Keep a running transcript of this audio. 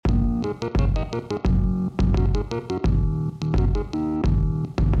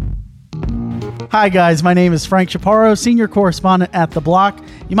Hi guys, my name is Frank Chaparro, senior correspondent at The Block.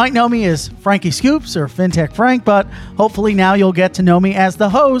 You might know me as Frankie Scoops or FinTech Frank, but hopefully now you'll get to know me as the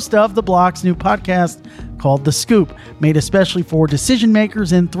host of The Block's new podcast called The Scoop, made especially for decision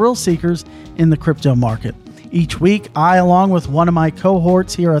makers and thrill seekers in the crypto market. Each week, I, along with one of my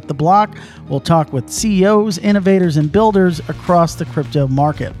cohorts here at The Block, will talk with CEOs, innovators, and builders across the crypto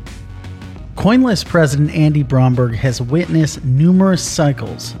market. CoinList president Andy Bromberg has witnessed numerous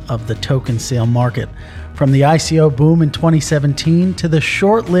cycles of the token sale market, from the ICO boom in 2017 to the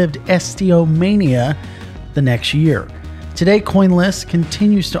short-lived STO mania the next year. Today, CoinList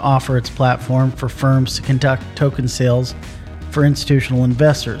continues to offer its platform for firms to conduct token sales for institutional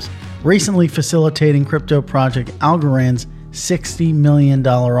investors, recently facilitating crypto project Algorand's $60 million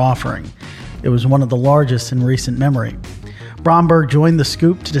offering. It was one of the largest in recent memory. Bromberg joined The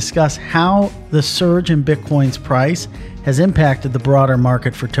Scoop to discuss how the surge in Bitcoin's price has impacted the broader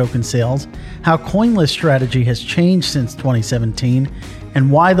market for token sales, how CoinList strategy has changed since 2017,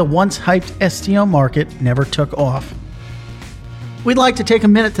 and why the once hyped STO market never took off. We'd like to take a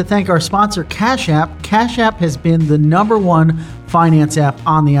minute to thank our sponsor, Cash App. Cash App has been the #1 finance app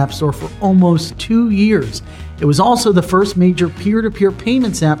on the App Store for almost 2 years. It was also the first major peer-to-peer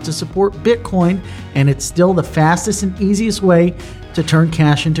payments app to support Bitcoin, and it's still the fastest and easiest way to turn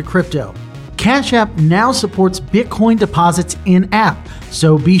cash into crypto. Cash App now supports Bitcoin deposits in-app,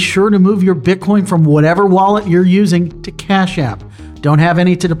 so be sure to move your Bitcoin from whatever wallet you're using to Cash App. Don't have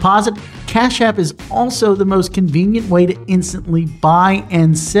any to deposit? Cash App is also the most convenient way to instantly buy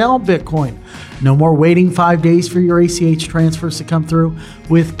and sell Bitcoin. No more waiting 5 days for your ACH transfers to come through.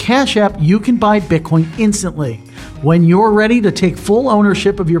 With Cash App, you can buy Bitcoin instantly. When you're ready to take full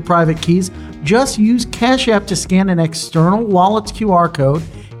ownership of your private keys, just use Cash App to scan an external wallet's QR code.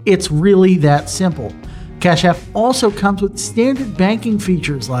 It's really that simple. Cash App also comes with standard banking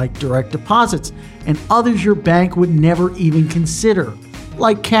features like direct deposits and others your bank would never even consider,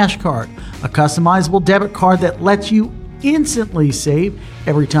 like Cash Card, a customizable debit card that lets you instantly save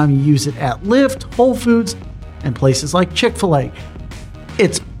every time you use it at Lyft, Whole Foods, and places like Chick-fil-A.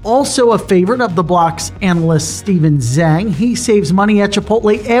 It's also a favorite of The Block's analyst Steven Zhang. He saves money at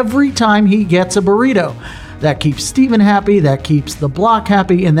Chipotle every time he gets a burrito. That keeps Steven happy, that keeps The Block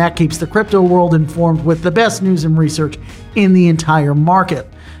happy, and that keeps the crypto world informed with the best news and research in the entire market.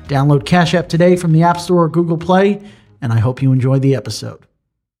 Download Cash App today from the App Store or Google Play, and I hope you enjoy the episode.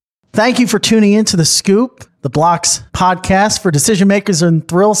 Thank you for tuning in to The Scoop, The Block's podcast for decision makers and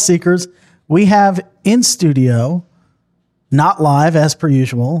thrill seekers. We have in studio, not live as per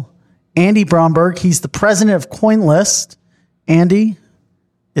usual, Andy Bromberg. He's the president of CoinList. Andy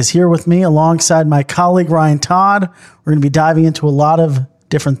is here with me alongside my colleague, Ryan Todd. We're going to be diving into a lot of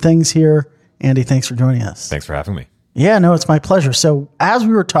different things here. Andy, thanks for joining us. Thanks for having me. Yeah, no, it's my pleasure. So as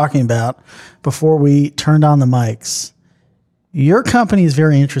we were talking about before we turned on the mics, your company is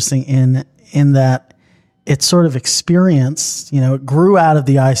very interesting in that it sort of experienced, it grew out of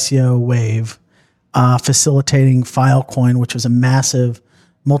the ICO wave, facilitating Filecoin, which was a massive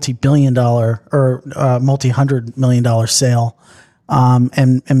multi-billion dollar or multi-$100 million sale.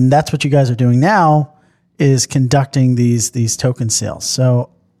 And that's what you guys are doing now, is conducting these token sales. So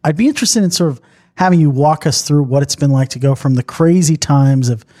I'd be interested in sort of having you walk us through what it's been like to go from the crazy times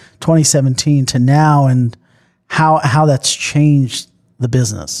of 2017 to now, and how that's changed the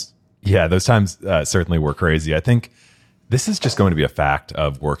business. Yeah, those times certainly were crazy. I think this is just going to be a fact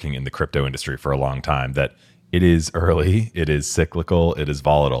of working in the crypto industry for a long time, that it is early, it is cyclical, it is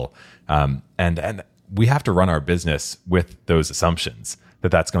volatile. And we have to run our business with those assumptions that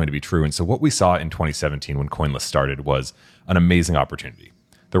that's going to be true. And so what we saw in 2017 when CoinList started was an amazing opportunity.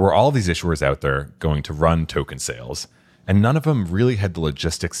 There were all these issuers out there going to run token sales, and none of them really had the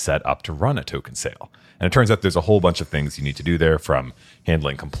logistics set up to run a token sale. And it turns out there's a whole bunch of things you need to do there, from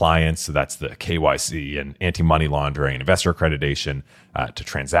handling compliance, so that's the KYC and anti-money laundering and investor accreditation, to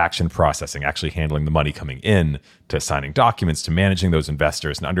transaction processing, actually handling the money coming in, to signing documents, to managing those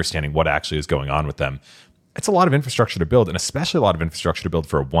investors and understanding what actually is going on with them. It's a lot of infrastructure to build, and especially a lot of infrastructure to build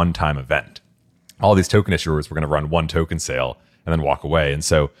for a one-time event. All these token issuers were going to run one token sale and then walk away. And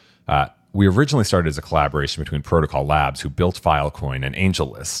so we originally started as a collaboration between Protocol Labs, who built Filecoin, and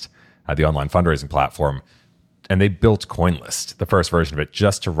AngelList, the online fundraising platform. And they built CoinList, the first version of it,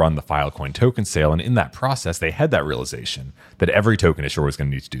 just to run the Filecoin token sale. And in that process, they had that realization that every token issuer was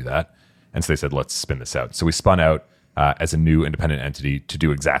going to need to do that. And so they said, let's spin this out. So we spun out as a new independent entity to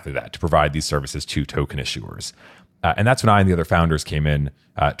do exactly that, to provide these services to token issuers. And that's when I and the other founders came in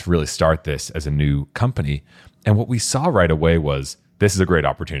to really start this as a new company. And what we saw right away was this is a great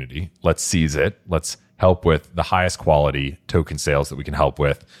opportunity. Let's seize it. Let's help with the highest quality token sales that we can help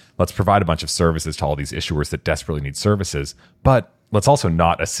with. Let's provide a bunch of services to all these issuers that desperately need services. But let's also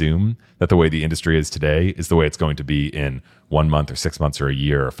not assume that the way the industry is today is the way it's going to be in 1 month or 6 months or a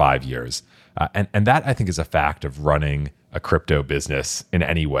year or 5 years. And that, I think, is a fact of running a crypto business in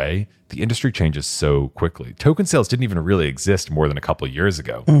any way. The industry changes so quickly. Token sales didn't even really exist more than a couple of years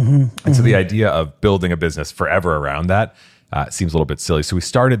ago. And so the idea of building a business forever around that seems a little bit silly. So we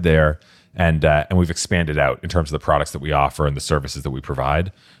started there, and we've expanded out in terms of the products that we offer and the services that we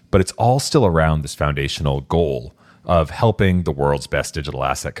provide. But it's all still around this foundational goal of helping the world's best digital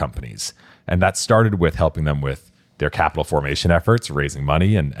asset companies. And that started with helping them with their capital formation efforts, raising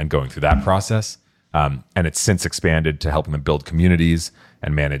money and going through that process. And it's since expanded to helping them build communities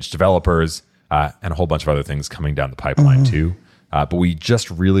and manage developers and a whole bunch of other things coming down the pipeline too. But we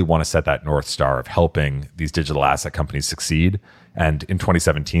just really want to set that North Star of helping these digital asset companies succeed. And in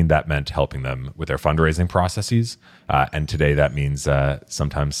 2017, that meant helping them with their fundraising processes. And today that means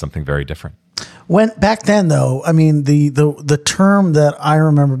sometimes something very different. When back then, though, I mean, the term that I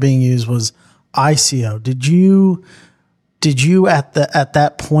remember being used was ICO. Did you at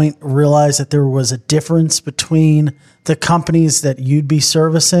that point realize that there was a difference between the companies that you'd be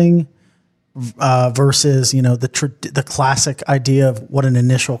servicing versus the classic idea of what an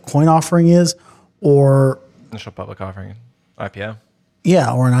initial coin offering is, or initial public offering, IPO?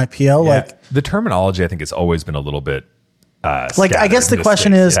 Yeah, or an IPO. Yeah. Like the terminology, I think, has always been a little bit. I guess the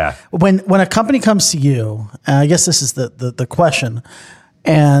question is, when a company comes to you, and I guess this is the question,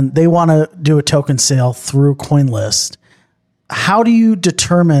 and they want to do a token sale through CoinList, how do you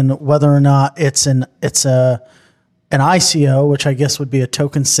determine whether or not it's an ICO, which I guess would be a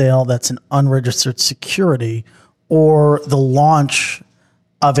token sale that's an unregistered security, or the launch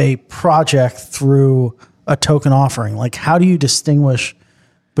of a project through a token offering? Like, how do you distinguish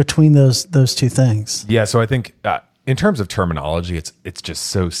between those two things? Yeah, so I think in terms of terminology, it's just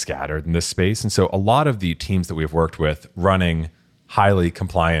so scattered in this space. And so a lot of the teams that we've worked with running highly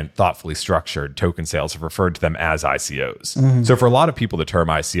compliant, thoughtfully structured token sales have referred to them as ICOs. So for a lot of people, the term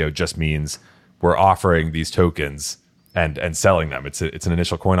ICO just means we're offering these tokens and selling them. It's an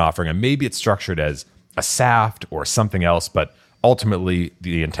initial coin offering, and maybe it's structured as a SAFT or something else, but ultimately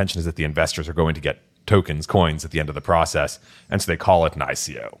the intention is that the investors are going to get tokens, coins at the end of the process, and so they call it an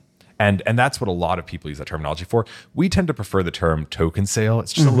ICO. And that's what a lot of people use that terminology for. We tend to prefer the term token sale.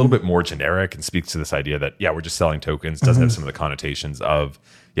 It's just a little bit more generic and speaks to this idea that, we're just selling tokens. Doesn't have some of the connotations of,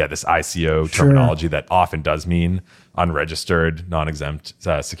 this ICO terminology that often does mean unregistered, non-exempt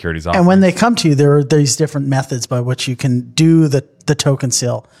securities offerings. And when they come to you, there are these different methods by which you can do the token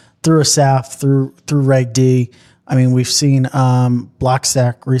sale through a SAF, through Reg D. I mean, we've seen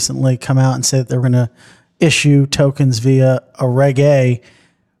Blockstack recently come out and say that they're going to issue tokens via a Reg A.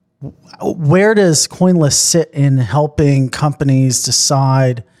 Where does CoinList sit in helping companies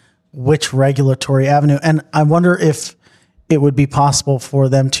decide which regulatory avenue? And I wonder if it would be possible for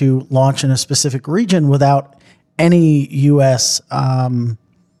them to launch in a specific region without any U.S.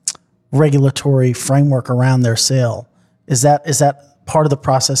 Regulatory framework around their sale. Is that part of the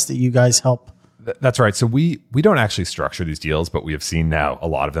process that you guys help? That's right. So we don't actually structure these deals, but we have seen now a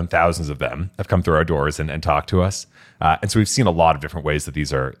lot of them, thousands of them, have come through our doors and talked to us. And so we've seen a lot of different ways that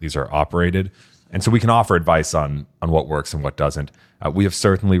these are operated. And so we can offer advice on what works and what doesn't. We have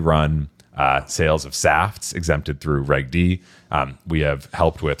certainly run sales of SAFTs exempted through Reg D. We have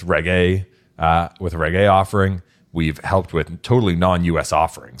helped with Reg A, with a Reg A offering. We've helped with totally non-U.S.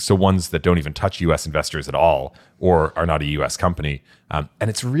 offerings, so ones that don't even touch U.S. investors at all or are not a U.S. company. And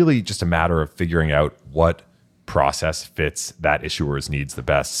it's really just a matter of figuring out what process fits that issuer's needs the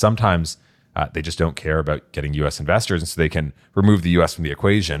best. Sometimes they just don't care about getting U.S. investors, and so they can remove the U.S. from the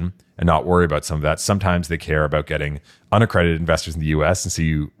equation and not worry about some of that. Sometimes they care about getting unaccredited investors in the U.S., and so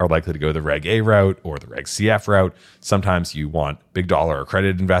you are likely to go the Reg A route or the Reg CF route. Sometimes you want big dollar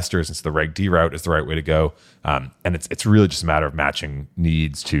accredited investors, and so the Reg D route is the right way to go. And it's really just a matter of matching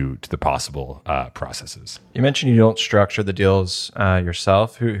needs to the possible processes. You mentioned you don't structure the deals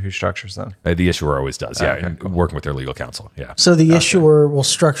yourself. Who structures them? The issuer always does, Okay, cool. Working with their legal counsel, So the issuer will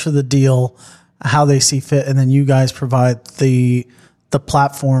structure the deal how they see fit, and then you guys provide the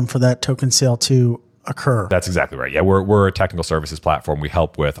platform for that token sale to occur. That's exactly right. Yeah, we're a technical services platform. We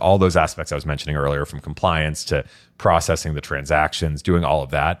help with all those aspects I was mentioning earlier, from compliance to processing the transactions, doing all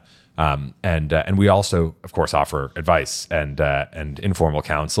of that. And we also, of course, offer advice and informal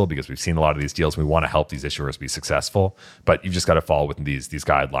counsel, because we've seen a lot of these deals. We want to help these issuers be successful, but you've just got to fall within these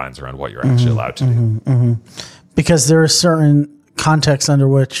guidelines around what you're actually allowed to do. Because there are certain contexts under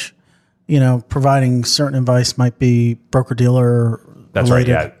which, providing certain advice might be broker-dealer That's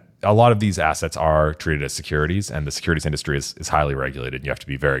related. right. Yeah. A lot of these assets are treated as securities, and the securities industry is highly regulated. You have to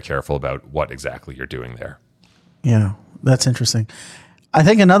be very careful about what exactly you're doing there. Yeah, that's interesting. I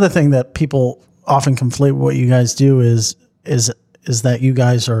think another thing that people often conflate what you guys do is that you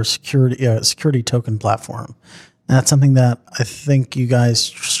guys are a security token platform. And that's something that I think you guys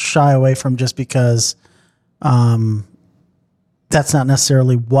shy away from just because that's not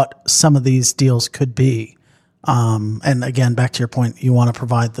necessarily what some of these deals could be. And again, back to your point, you want to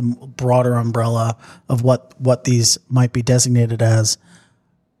provide the broader umbrella of what these might be designated as.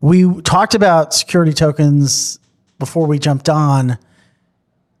 We talked about security tokens before we jumped on.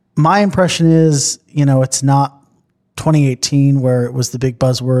 My impression is, it's not 2018 where it was the big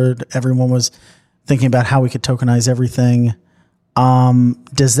buzzword. Everyone was thinking about how we could tokenize everything.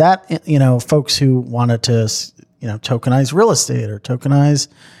 Does that, folks who wanted to, tokenize real estate or tokenize,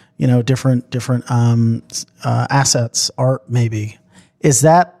 different assets, art maybe, is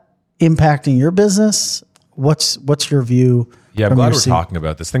that impacting your business? What's your view? Yeah, I'm glad we're talking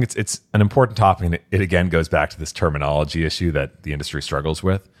about this. I think it's an important topic, and it again goes back to this terminology issue that the industry struggles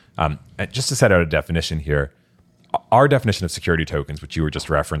with. And just to set out a definition here, our definition of security tokens, which you were just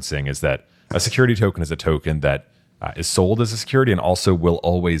referencing, is that a security token is a token that is sold as a security and also will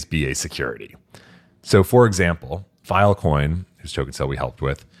always be a security. So, for example, Filecoin, whose token sale we helped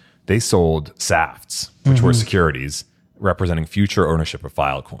with, they sold SAFTs, which were securities representing future ownership of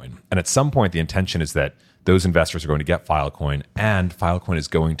Filecoin. And at some point, the intention is that those investors are going to get Filecoin, and Filecoin is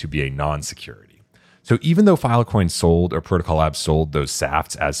going to be a non-security. So even though Filecoin sold, or Protocol Labs sold those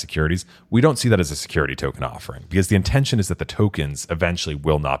SAFTs as securities, we don't see that as a security token offering, because the intention is that the tokens eventually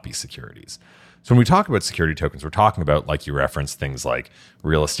will not be securities. So when we talk about security tokens, we're talking about, like you referenced, things like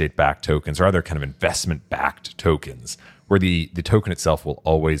real estate-backed tokens or other kind of investment-backed tokens, where the token itself will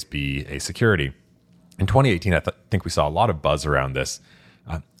always be a security. In 2018, I think we saw a lot of buzz around this,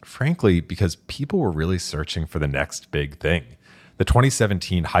 frankly, because people were really searching for the next big thing. The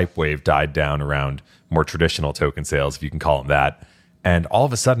 2017 hype wave died down around more traditional token sales, if you can call them that. And all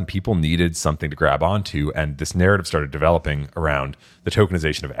of a sudden, people needed something to grab onto, and this narrative started developing around the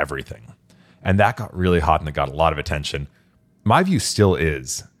tokenization of everything. And that got really hot, and it got a lot of attention. My view still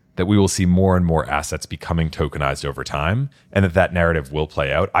is that we will see more and more assets becoming tokenized over time, and that narrative will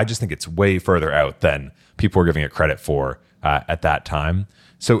play out. I just think it's way further out than people were giving it credit for at that time.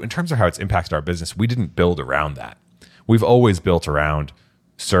 So in terms of how it's impacted our business, we didn't build around that. We've always built around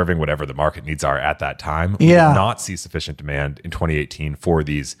serving whatever the market needs are at that time. We did not see sufficient demand in 2018 for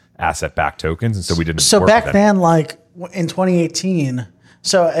these asset-backed tokens, and so we didn't. So back then, like in 2018,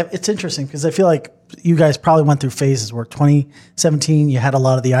 so it's interesting because I feel like you guys probably went through phases where 2017, you had a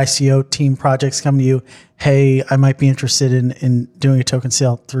lot of the ICO team projects coming to you. Hey, I might be interested in doing a token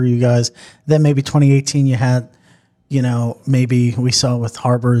sale through you guys. Then maybe 2018, you had, maybe we saw with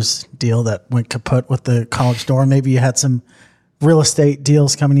Harbor's deal that went kaput with the college dorm. Maybe you had some real estate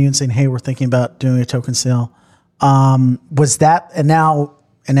deals coming to you and saying, hey, we're thinking about doing a token sale. Was that, and now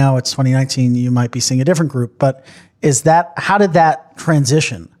it's 2019, you might be seeing a different group, but how did that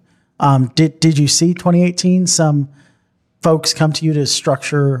transition? Did you see 2018 some folks come to you to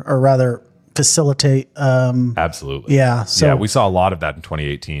structure or rather facilitate? Absolutely. Yeah. So yeah, we saw a lot of that in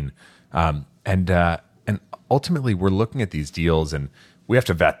 2018. And ultimately we're looking at these deals and we have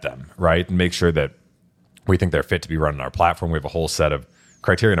to vet them, right? And make sure that we think they're fit to be run on our platform. We have a whole set of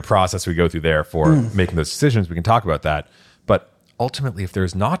criteria and a process we go through there for making those decisions. We can talk about that. But ultimately, if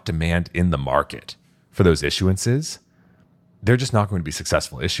there's not demand in the market for those issuances, they're just not going to be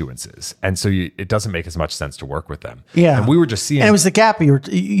successful issuances. And so it doesn't make as much sense to work with them. Yeah. And we were just seeing... And it was the gap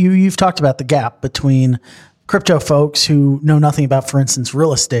you've talked about, the gap between crypto folks who know nothing about, for instance,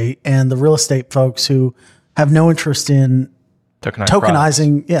 real estate, and the real estate folks who have no interest in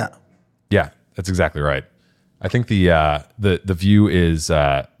tokenizing. Yeah. Yeah, that's exactly right. I think the view is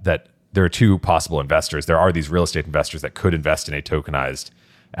that there are two possible investors. There are these real estate investors that could invest in a tokenized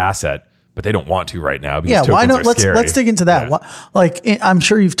asset, but they don't want to right now because tokens why not? are scary. Let's dig into that. Yeah. I'm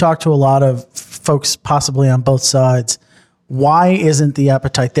sure you've talked to a lot of folks, possibly on both sides. Why isn't the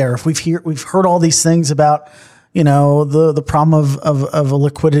appetite there? If we've heard all these things about, the problem of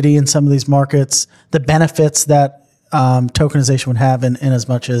liquidity in some of these markets, the benefits that tokenization would have, in as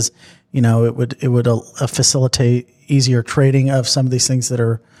much as it would facilitate easier trading of some of these things that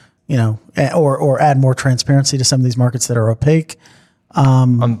are, or add more transparency to some of these markets that are opaque.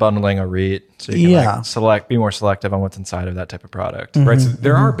 Unbundling a REIT so you can be more selective on what's inside of that type of product. Right. So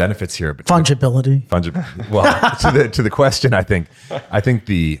there are benefits here, but fungibility. Well, to the question, I think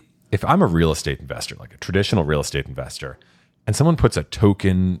if I'm a real estate investor, like a traditional real estate investor, and someone puts a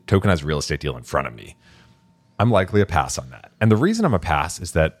tokenized real estate deal in front of me, I'm likely a pass on that. And the reason I'm a pass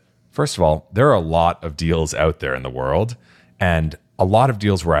is that, first of all, there are a lot of deals out there in the world, and a lot of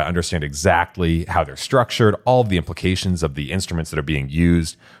deals where I understand exactly how they're structured, all of the implications of the instruments that are being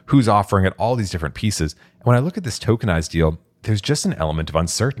used, who's offering it, all these different pieces. And when I look at this tokenized deal, there's just an element of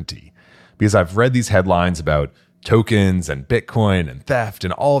uncertainty, because I've read these headlines about tokens and Bitcoin and theft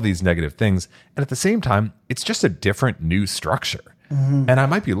and all of these negative things. And at the same time, it's just a different new structure. And I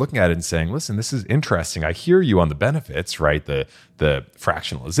might be looking at it and saying, listen, this is interesting. I hear you on the benefits, right? The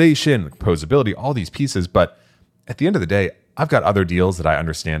fractionalization, the composability, all these pieces. But at the end of the day, I've got other deals that I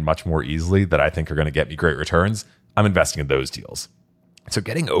understand much more easily that I think are going to get me great returns. I'm investing in those deals. So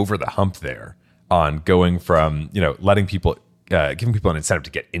getting over the hump there on going from, letting people, giving people an incentive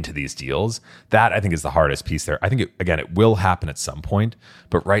to get into these deals, that I think is the hardest piece there. I think, it will happen at some point.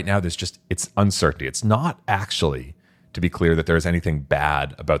 But right now, it's uncertainty. It's not actually, to be clear, that there's anything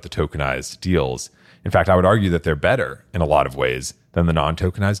bad about the tokenized deals. In fact, I would argue that they're better in a lot of ways than the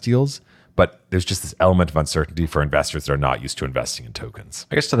non-tokenized deals. But there's just this element of uncertainty for investors that are not used to investing in tokens.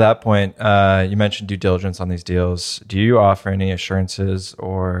 I guess to that point, you mentioned due diligence on these deals. Do you offer any assurances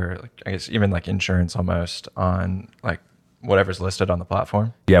or I guess even like insurance almost on like whatever's listed on the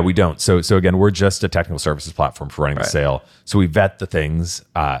platform? Yeah, we don't. So again, we're just a technical services platform for running the sale. So we vet the things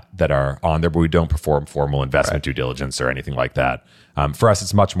that are on there, but we don't perform formal investment due diligence or anything like that. For us,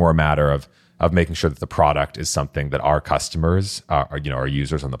 it's much more a matter of making sure that the product is something that our customers, our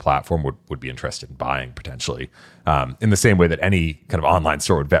users on the platform would be interested in buying potentially. In the same way that any kind of online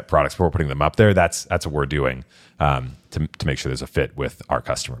store would vet products before putting them up there, that's what we're doing to make sure there's a fit with our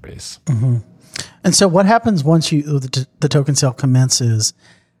customer base. Mm-hmm. And so what happens once the token sale commences?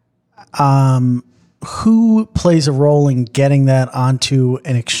 Who plays a role in getting that onto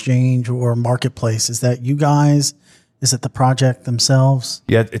an exchange or marketplace? Is that you guys? Is it the project themselves?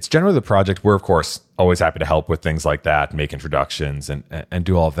 Yeah, it's generally the project. We're, of course, always happy to help with things like that, make introductions and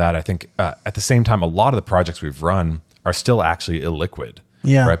do all of that. I think at the same time, a lot of the projects we've run are still actually illiquid.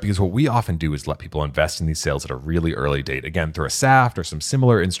 Yeah. Right. Because what we often do is let people invest in these sales at a really early date, again, through a SAFT or some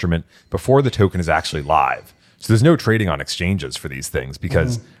similar instrument before the token is actually live. So there's no trading on exchanges for these things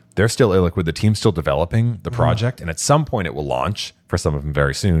because they're still illiquid. The team's still developing the project. And at some point it will launch, for some of them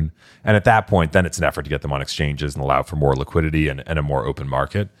very soon. And at that point, then it's an effort to get them on exchanges and allow for more liquidity and a more open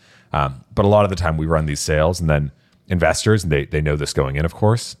market. But a lot of the time we run these sales and then investors, and they know this going in, of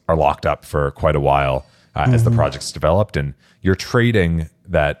course, are locked up for quite a while as the project's developed. And you're trading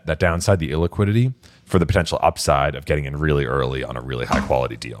that downside, the illiquidity, for the potential upside of getting in really early on a really high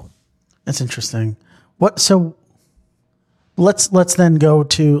quality deal. That's interesting. So let's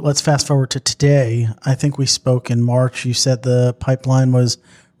fast forward to today. I think we spoke in March. You said the pipeline was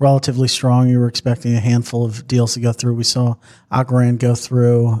relatively strong. You were expecting a handful of deals to go through. We saw Algorand go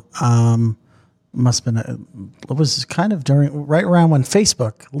through. It was kind of right around when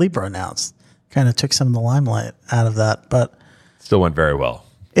Facebook Libra announced. Kind of took some of the limelight out of that, but still went very well.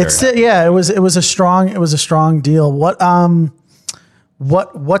 It was a strong deal. What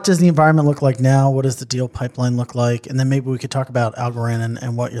does the environment look like now? What does the deal pipeline look like? And then maybe we could talk about Algorand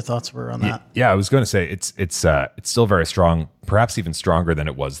and what your thoughts were on that. Yeah, I was going to say it's still very strong, perhaps even stronger than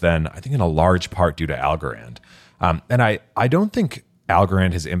it was then. I think in a large part due to Algorand, and I don't think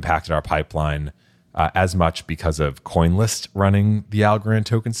Algorand has impacted our pipeline as much because of CoinList running the Algorand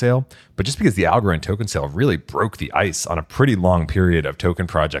token sale, but just because the Algorand token sale really broke the ice on a pretty long period of token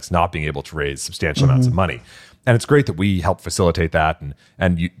projects not being able to raise substantial amounts of money. And it's great that we helped facilitate that,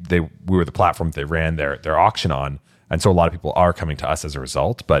 and we were the platform that they ran their auction on, and so a lot of people are coming to us as a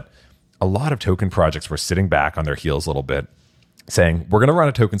result. But a lot of token projects were sitting back on their heels a little bit, saying we're going to run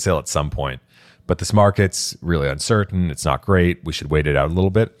a token sale at some point, but this market's really uncertain. It's not great. We should wait it out a little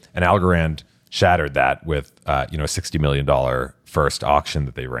bit. And Algorand shattered that with a $60 million first auction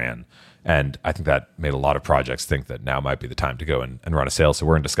that they ran. And I think that made a lot of projects think that now might be the time to go and run a sale. So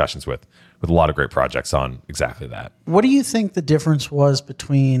we're in discussions with a lot of great projects on exactly that. What do you think the difference was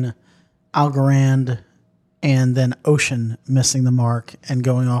between Algorand and then Ocean missing the mark and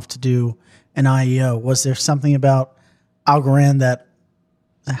going off to do an IEO? Was there something about Algorand that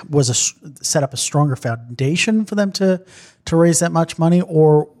set up a stronger foundation for them to raise that much money,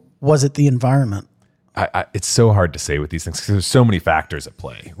 or was it the environment? It's so hard to say with these things because there's so many factors at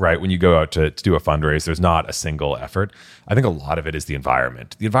play, right? When you go out to do a fundraise, there's not a single effort. I think a lot of it is the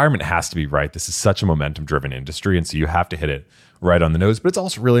environment. The environment has to be right. This is such a momentum-driven industry, and so you have to hit it right on the nose. But it's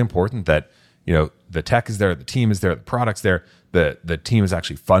also really important that the tech is there, the team is there, the product's there, the team is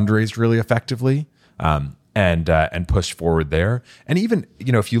actually fundraised really effectively and pushed forward there. And even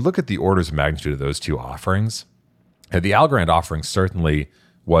if you look at the orders of magnitude of those two offerings, the Algorand offering certainly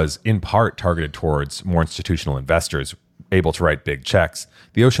was in part targeted towards more institutional investors able to write big checks.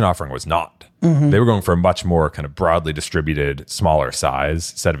 The Ocean offering was not. They were going for a much more kind of broadly distributed, smaller size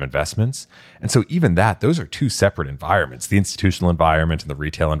set of investments. And so even that, those are two separate environments, the institutional environment and the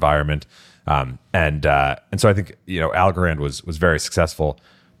retail environment. And so I think, Algorand was very successful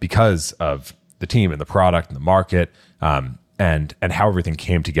because of the team and the product and the market, and how everything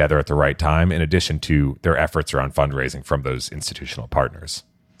came together at the right time, in addition to their efforts around fundraising from those institutional partners.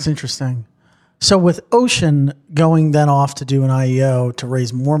 It's interesting. So with Ocean going then off to do an IEO to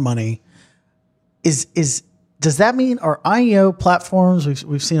raise more money, does that mean our IEO platforms,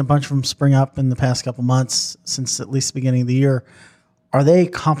 we've seen a bunch of them spring up in the past couple months since at least the beginning of the year, are they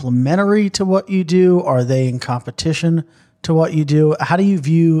complementary to what you do? Are they in competition to what you do? How do you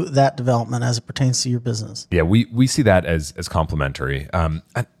view that development as it pertains to your business? Yeah, we see that as complementary. An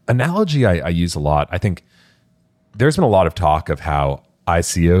analogy I use a lot, I think there's been a lot of talk of how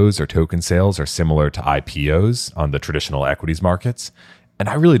ICOs or token sales are similar to IPOs on the traditional equities markets. And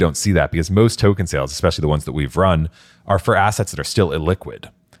I really don't see that, because most token sales, especially the ones that we've run, are for assets that are still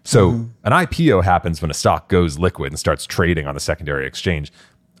illiquid. So an IPO happens when a stock goes liquid and starts trading on the secondary exchange.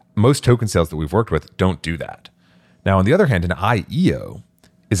 Most token sales that we've worked with don't do that. Now, on the other hand, an IEO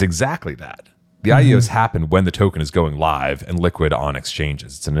is exactly that. The IEOs happen when the token is going live and liquid on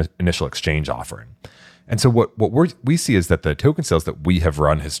exchanges. It's an initial exchange offering. And so what we see is that the token sales that we have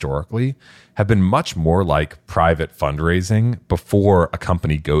run historically have been much more like private fundraising before a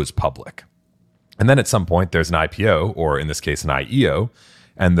company goes public. And then at some point there's an IPO, or in this case an IEO,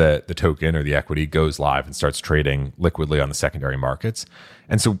 and the token or the equity goes live and starts trading liquidly on the secondary markets.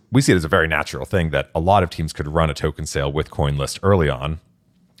 And so we see it as a very natural thing that a lot of teams could run a token sale with CoinList early on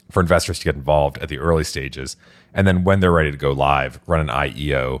for investors to get involved at the early stages. And then when they're ready to go live, run an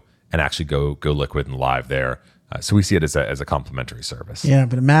IEO and actually go liquid and live there. So we see it as a complementary service. Yeah,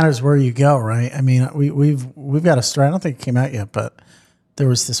 but it matters where you go, right? I mean, we've got a story. I don't think it came out yet, but there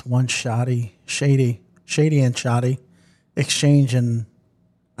was this one shady and shoddy exchange, and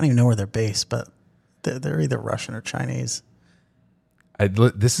I don't even know where they're based, but they're either Russian or Chinese.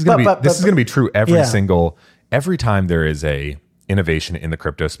 This is going to be true every time there is a innovation in the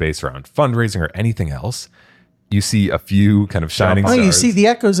crypto space around fundraising or anything else. You see a few kind of shining stars. You see the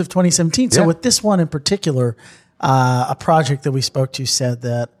echoes of 2017. So with this one in particular, a project that we spoke to said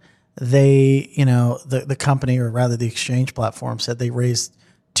that they, the company, or rather the exchange platform, said they raised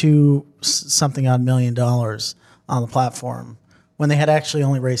 $2 odd million on the platform when they had actually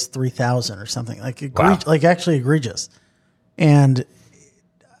only raised 3,000 or something, like actually egregious. And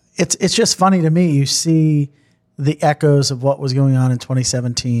it's just funny to me. You see the echoes of what was going on in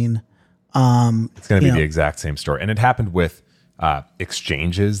 2017. It's going to be the exact same story. And it happened with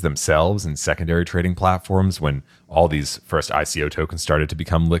exchanges themselves and secondary trading platforms. When all these first ICO tokens started to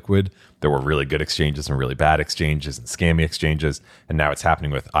become liquid, there were really good exchanges and really bad exchanges and scammy exchanges. And now it's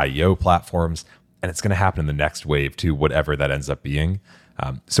happening with IEO platforms. And it's going to happen in the next wave too, whatever that ends up being.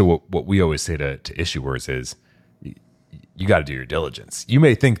 So what we always say to issuers is, you got to do your diligence. You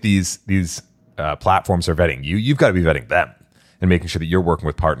may think these platforms are vetting you. You've got to be vetting them and making sure that you're working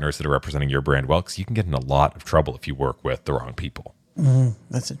with partners that are representing your brand well, because you can get in a lot of trouble if you work with the wrong people.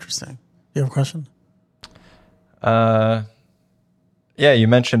 That's interesting. You have a question? Yeah, you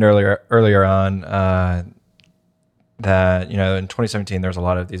mentioned earlier on that, in 2017, there's a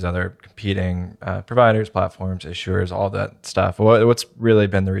lot of these other competing providers, platforms, issuers, all that stuff. What's really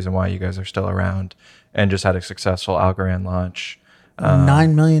been the reason why you guys are still around and just had a successful Algorand launch?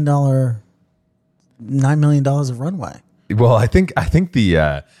 $9 million of runway. Well, I think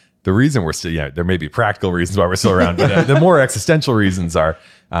the reason we're still, there may be practical reasons why we're still around, but the more existential reasons are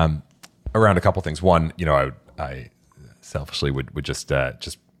around a couple things. One, I selfishly would just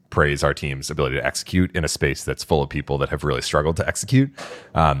praise our team's ability to execute in a space that's full of people that have really struggled to execute,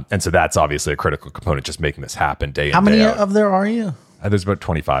 and so that's obviously a critical component, just making this happen day in, day out. How many of there are you? There's about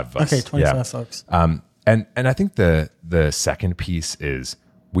 25 of us. Okay, 25 folks. And I think the second piece is,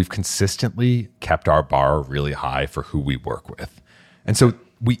 we've consistently kept our bar really high for who we work with. And so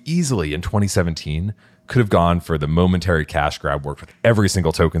we easily, in 2017, could have gone for the momentary cash grab, worked with every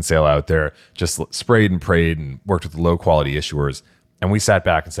single token sale out there, just sprayed and prayed and worked with low quality issuers. And we sat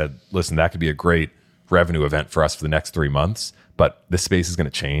back and said, listen, that could be a great revenue event for us for the next 3 months, but this space is going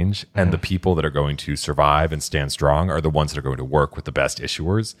to change. And the people that are going to survive and stand strong are the ones that are going to work with the best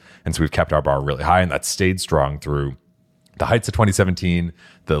issuers. And so we've kept our bar really high, and that stayed strong through the heights of 2017,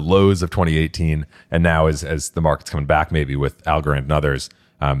 the lows of 2018, and now as the market's coming back, maybe with Algorand and others,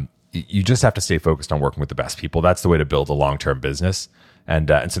 you just have to stay focused on working with the best people. That's the way to build a long-term business. And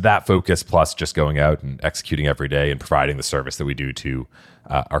so that focus plus just going out and executing every day and providing the service that we do to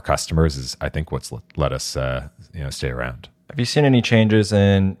our customers is, I think, what's let us stay around. Have you seen any changes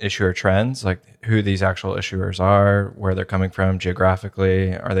in issuer trends, like who these actual issuers are, where they're coming from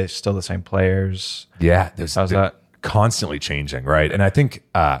geographically? Are they still the same players? Yeah, how's that? Constantly changing, right? And I think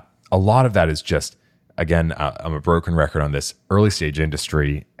a lot of that is just, again, I'm a broken record on this early stage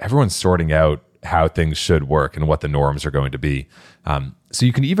industry. Everyone's sorting out how things should work and what the norms are going to be. So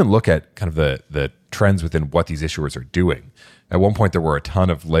you can even look at kind of the trends within what these issuers are doing. At one point, there were a ton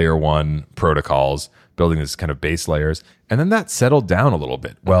of layer one protocols building these kind of base layers, and then that settled down a little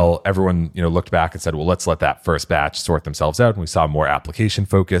bit. Well, everyone looked back and said, well, let's let that first batch sort themselves out, and we saw more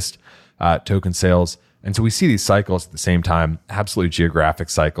application-focused token sales. And so we see these cycles at the same time, absolutely geographic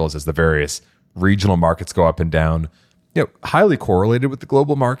cycles as the various regional markets go up and down. Highly correlated with the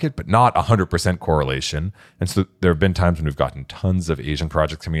global market, but not 100% correlation. And so there have been times when we've gotten tons of Asian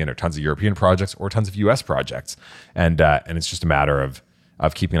projects coming in, or tons of European projects, or tons of US projects. And it's just a matter of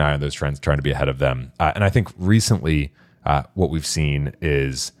keeping an eye on those trends, trying to be ahead of them. And I think recently what we've seen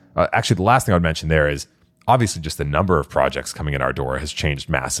is, actually the last thing I would mention there is, obviously just the number of projects coming in our door has changed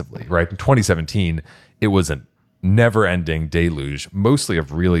massively, right? In 2017, it was a never-ending deluge, mostly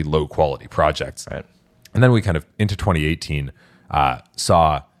of really low-quality projects. Right. And then we kind of, into 2018,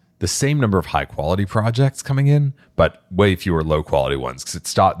 saw the same number of high-quality projects coming in, but way fewer low-quality ones,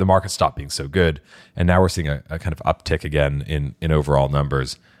 because the market stopped being so good. And now we're seeing a kind of uptick again in overall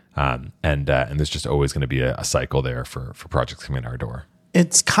numbers. And there's just always going to be a cycle there for projects coming in our door.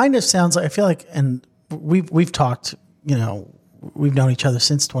 It kind of sounds like, I feel like, and we've talked, we've known each other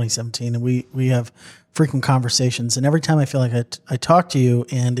since 2017, and we have frequent conversations. And every time I feel like I talk to you,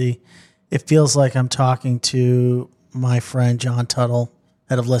 Andy, it feels like I'm talking to my friend John Tuttle,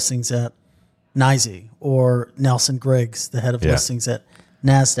 head of listings at NYSE, or Nelson Griggs, the head of listings at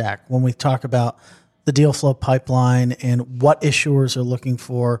NASDAQ, when we talk about the deal flow pipeline and what issuers are looking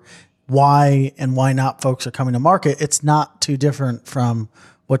for, why and why not folks are coming to market. It's not too different from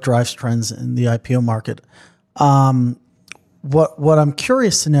what drives trends in the IPO market. What I'm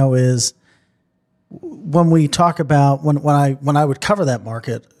curious to know is, when we talk about when I would cover that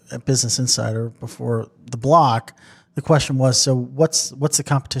market at Business Insider before the block, the question was, so what's the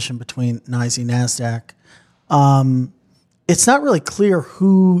competition between NYSE and NASDAQ? It's not really clear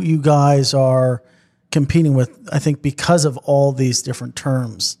who you guys are competing with, I think, because of all these different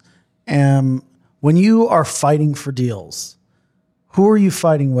terms. And when you are fighting for deals, who are you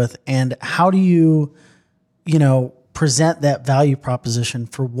fighting with, and how do you present that value proposition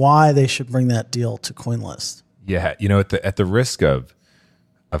for why they should bring that deal to CoinList? Yeah, at the risk of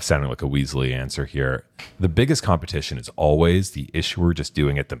sounding like a Weasley answer here, the biggest competition is always the issuer just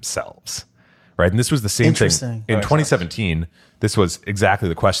doing it themselves, right? And this was the same thing in 2017. This was exactly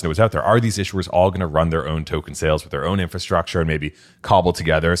the question that was out there. Are these issuers all going to run their own token sales with their own infrastructure and maybe cobble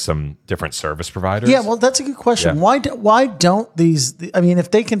together some different service providers? Yeah, well, that's a good question. Yeah. Why don't these? I mean,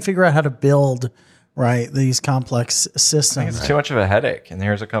 if they can figure out how to build these complex systems, I think it's too much of a headache. And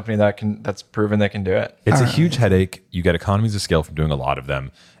here's a company that's proven they can do it. It's a huge headache. You get economies of scale from doing a lot of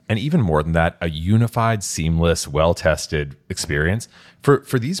them. And even more than that, a unified, seamless, well-tested experience.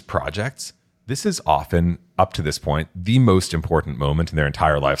 For these projects, this is often, up to this point, the most important moment in their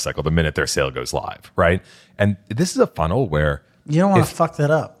entire life cycle, the minute their sale goes live, right? And this is a funnel where you don't want to fuck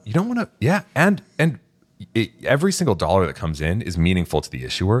that up. You don't want to, yeah. And every single dollar that comes in is meaningful to the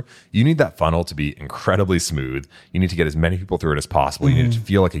issuer. You need that funnel to be incredibly smooth. You need to get as many people through it as possible. You need it to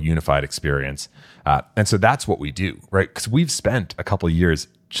feel like a unified experience. And so that's what we do, right? Because we've spent a couple of years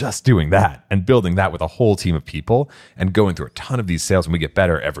just doing that and building that with a whole team of people and going through a ton of these sales, and we get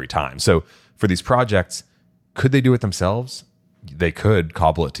better every time. So for these projects, could they do it themselves? They could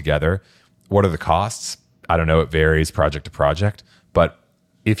cobble it together. What are the costs? I don't know. It varies project to project. But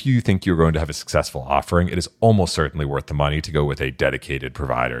if you think you're going to have a successful offering, it is almost certainly worth the money to go with a dedicated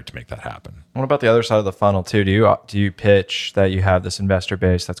provider to make that happen. What about the other side of the funnel too? Do you pitch that you have this investor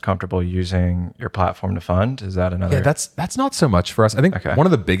base that's comfortable using your platform to fund? Is that another? Yeah, that's not so much for us. I think one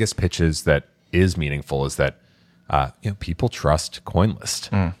of the biggest pitches that is meaningful is that people trust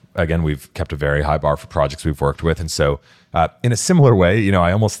CoinList. Again, we've kept a very high bar for projects we've worked with, and so in a similar way,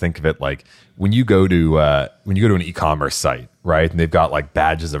 I almost think of it like when you go to an e-commerce site, right, and they've got like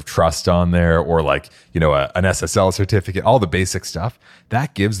badges of trust on there, or like an SSL certificate, all the basic stuff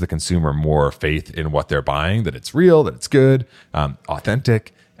that gives the consumer more faith in what they're buying, that it's real, that it's good,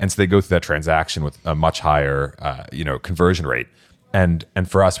 authentic, and so they go through that transaction with a much higher conversion rate. And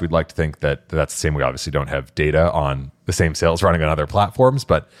for us, we'd like to think that that's the same. We obviously don't have data on the same sales running on other platforms,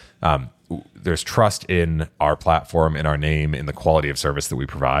 but there's trust in our platform, in our name, in the quality of service that we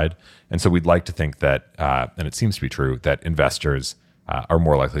provide. And so we'd like to think that, and it seems to be true, that investors are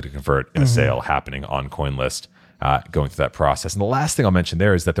more likely to convert in a sale happening on CoinList, going through that process. And the last thing I'll mention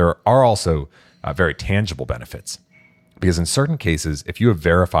there is that there are also very tangible benefits. Because in certain cases, if you have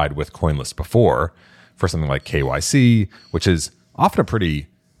verified with CoinList before for something like KYC, which is often a pretty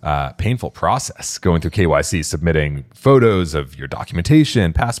painful process, going through KYC, submitting photos of your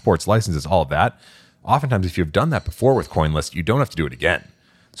documentation, passports, licenses, all of that. Oftentimes, if you've done that before with CoinList, you don't have to do it again.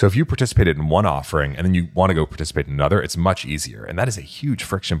 So if you participated in one offering and then you want to go participate in another, it's much easier. And that is a huge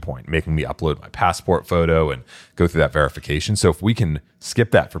friction point, making me upload my passport photo and go through that verification. So if we can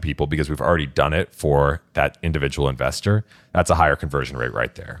skip that for people because we've already done it for that individual investor, that's a higher conversion rate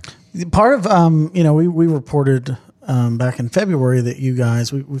right there. Part of, we reported back in February that you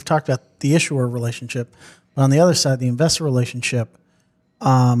guys, we've talked about the issuer relationship, but on the other side, the investor relationship,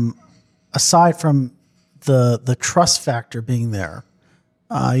 aside from the trust factor being there,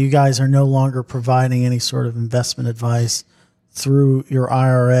 you guys are no longer providing any sort of investment advice through your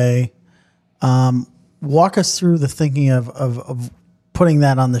IRA. Walk us through the thinking of putting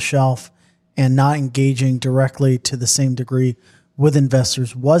that on the shelf and not engaging directly to the same degree with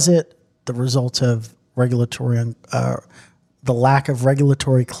investors. Was it the result of regulatory, the lack of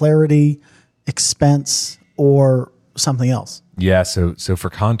regulatory clarity, expense, or something else? Yeah. So for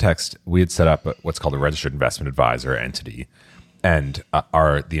context, we had set up what's called a registered investment advisor entity. And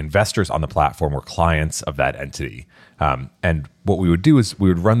the investors on the platform were clients of that entity. And what we would do is we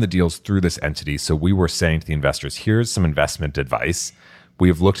would run the deals through this entity. So we were saying to the investors, here's some investment advice. We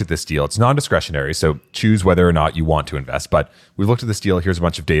have looked at this deal. It's non-discretionary, so choose whether or not you want to invest. But we've looked at this deal. Here's a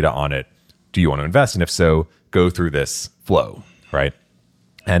bunch of data on it. Do you want to invest? And if so, go through this flow, right?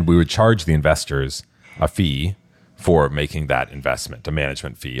 And we would charge the investors a fee for making that investment, a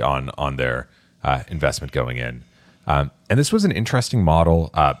management fee on their investment going in. And this was an interesting model.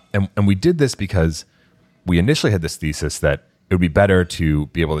 And we did this because we initially had this thesis that it would be better to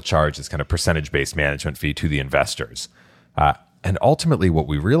be able to charge this kind of percentage-based management fee to the investors. And ultimately what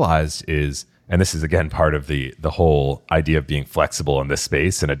we realized is, and this is again part of the whole idea of being flexible in this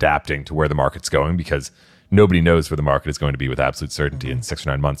space and adapting to where the market's going, because nobody knows where the market is going to be with absolute certainty in 6 or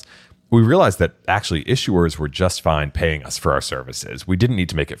 9 months. We realized that actually issuers were just fine paying us for our services. We didn't need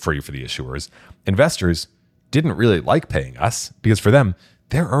to make it free for the issuers. Investors didn't really like paying us because for them,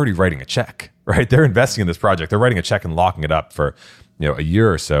 they're already writing a check, right? They're investing in this project. They're writing a check and locking it up for, a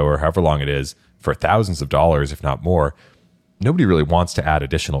year or so, or however long it is, for thousands of dollars, if not more. Nobody really wants to add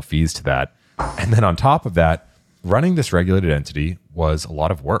additional fees to that. And then on top of that, running this regulated entity was a lot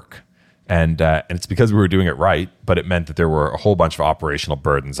of work. And it's because we were doing it right, but it meant that there were a whole bunch of operational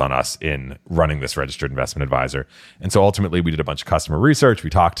burdens on us in running this registered investment advisor. And so ultimately, we did a bunch of customer research. We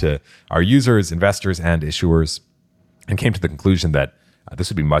talked to our users, investors, and issuers, and came to the conclusion that this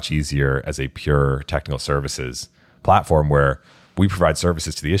would be much easier as a pure technical services platform where we provide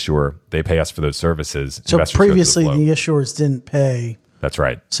services to the issuer. They pay us for those services. So previously, the issuers didn't pay. That's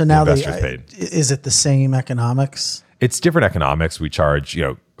right. So now the investors paid. Is it the same economics? It's different economics. We charge,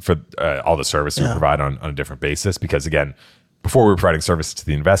 for all the services we provide on a different basis, because again, before we were providing services to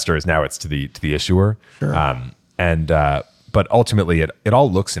the investors, now it's to the issuer. Sure. But ultimately it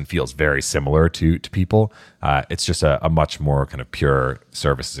all looks and feels very similar to people. It's just a much more kind of pure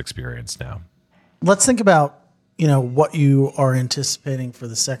services experience now. Let's think about, what you are anticipating for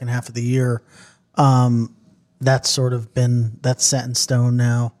the second half of the year. That's set in stone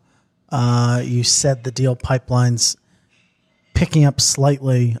now. You said the deal pipeline's picking up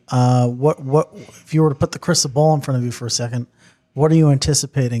slightly. What if you were to put the crystal ball in front of you for a second? What are you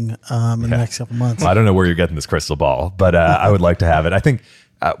anticipating in the next couple months? Well, I don't know where you're getting this crystal ball, but I would like to have it. I think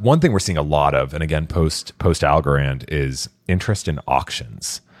one thing we're seeing a lot of, and again post Algorand, is interest in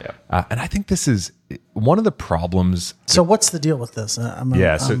auctions. Yeah. And I think this is one of the problems. So what's the deal with this? So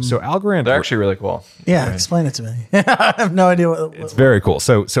Algorand, they're actually really cool. Yeah, right. Explain it to me. I have no idea what it's very cool.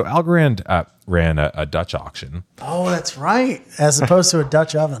 So Algorand ran a Dutch auction. Oh, that's right. As opposed to a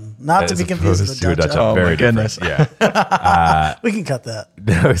Dutch oven, not to be confused with a Dutch oven. Oh, very goodness. Yeah, we can cut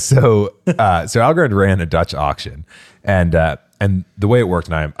that. So Algorand ran a Dutch auction, and the way it worked,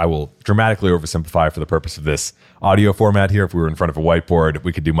 and I will dramatically oversimplify for the purpose of this audio format here. If we were in front of a whiteboard,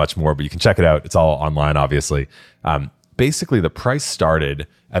 we could do much more, but you can check it out. It's all online, obviously. Basically, the price started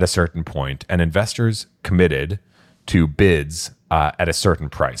at a certain point, and investors committed to bids at a certain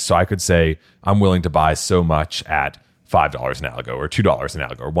price. So I could say, I'm willing to buy so much at $5 an algo, or $2 an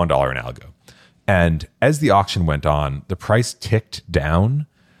algo, or $1 an algo. And as the auction went on, the price ticked down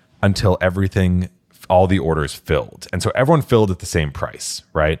until all the orders filled. And so everyone filled at the same price,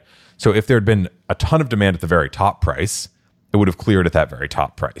 right? So if there had been a ton of demand at the very top price, it would have cleared at that very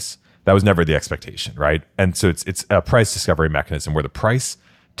top price. That was never the expectation, right? And so it's a price discovery mechanism where the price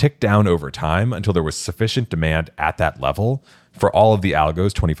ticked down over time until there was sufficient demand at that level for all of the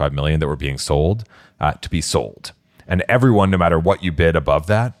algos, 25 million that were being sold, to be sold. And everyone, no matter what you bid above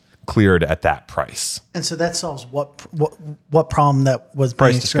that, cleared at that price. And so that solves what problem that was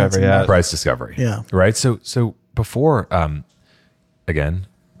Price being experienced discovery, yeah. Price discovery. Yeah. Right. So before, again,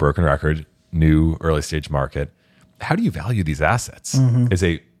 broken record, new early stage market, how do you value these assets is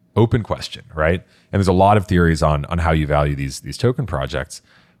a open question, right? And there's a lot of theories on how you value these token projects.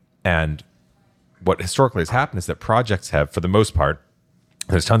 And what historically has happened is that projects have, for the most part,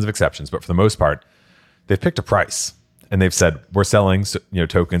 there's tons of exceptions, but for the most part, they've picked a price and they've said, we're selling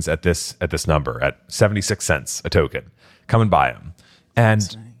tokens at this number, at 76 cents a token. Come and buy them.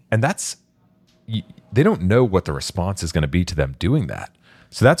 And that's, they don't know what the response is going to be to them doing that.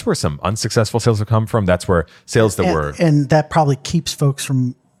 So that's where some unsuccessful sales have come from. That's where sales and that probably keeps folks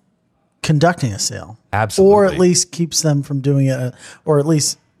from conducting a sale. Absolutely. Or at least keeps them from doing it, or at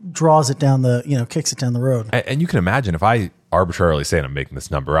least draws it down kicks it down the road. And you can imagine if I arbitrarily say, and I'm making this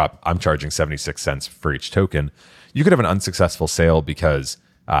number up, I'm charging 76 cents for each token. You could have an unsuccessful sale because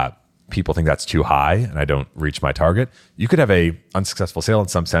people think that's too high and I don't reach my target. You could have a unsuccessful sale in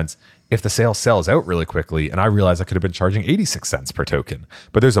some sense if the sale sells out really quickly and I realize I could have been charging 86 cents per token.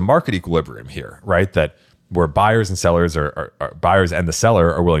 But there's a market equilibrium here, right? That where buyers and sellers are buyers and the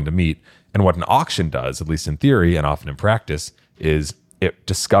seller are willing to meet. And what an auction does, at least in theory and often in practice, is it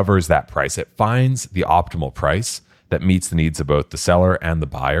discovers that price. It finds the optimal price that meets the needs of both the seller and the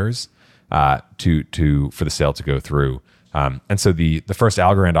buyers for the sale to go through. And so the first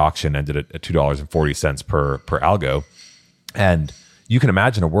Algorand auction ended at $2.40 per algo. And you can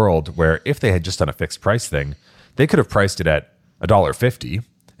imagine a world where if they had just done a fixed price thing, they could have priced it at $1.50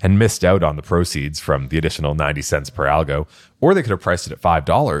 and missed out on the proceeds from the additional 90 cents per algo, or they could have priced it at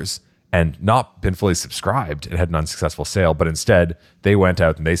 $5 and not been fully subscribed and had an unsuccessful sale. But instead, they went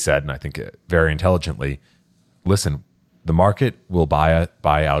out and they said, and I think very intelligently, listen, the market will buy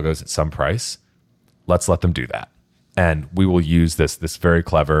algos at some price. Let's let them do that. And we will use this very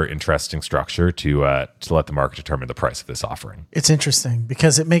clever, interesting structure to let the market determine the price of this offering. It's interesting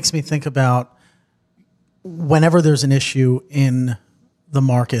because it makes me think about whenever there's an issue in the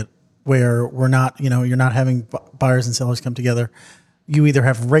market where you're not having buyers and sellers come together. You either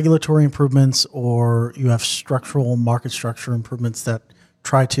have regulatory improvements or you have structural market structure improvements that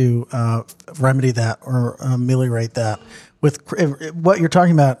try to remedy that or ameliorate that. With what you're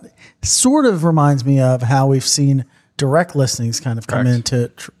talking about, sort of reminds me of how we've seen direct listings kind of come into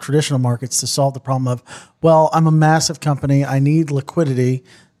traditional markets to solve the problem of, well, I'm a massive company. I need liquidity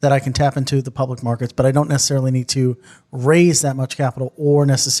that I can tap into the public markets, but I don't necessarily need to raise that much capital or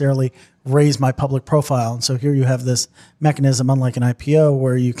necessarily raise my public profile. And so here you have this mechanism, unlike an IPO,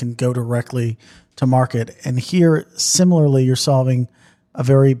 where you can go directly to market. And here, similarly, you're solving a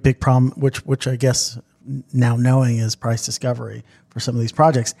very big problem, which I guess now knowing is price discovery for some of these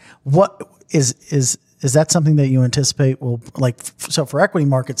projects. What is that something that you anticipate will, so for equity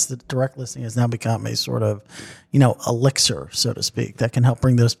markets, the direct listing has now become a sort of, elixir, so to speak, that can help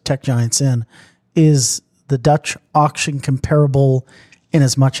bring those tech giants in. Is the Dutch auction comparable in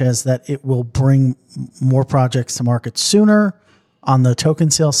as much as that it will bring more projects to market sooner on the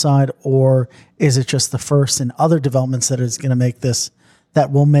token sale side, or is it just the first in other developments that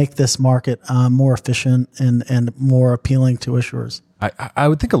will make this market more efficient and more appealing to issuers? I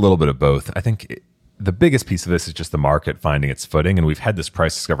would think a little bit of both. I think the biggest piece of this is just the market finding its footing, and we've had this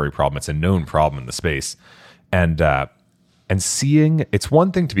price discovery problem. It's a known problem in the space, and seeing, it's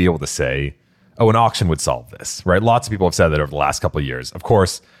one thing to be able to say, oh, an auction would solve this, right? Lots of people have said that over the last couple of years. Of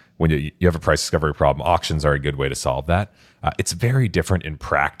course, when you have a price discovery problem, auctions are a good way to solve that. It's very different in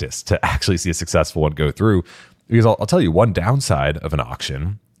practice to actually see a successful one go through, because I'll tell you, one downside of an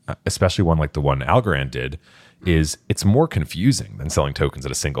auction, especially one like the one Algorand did, is it's more confusing than selling tokens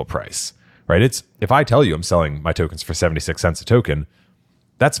at a single price. Right? It's, if I tell you I'm selling my tokens for 76 cents a token,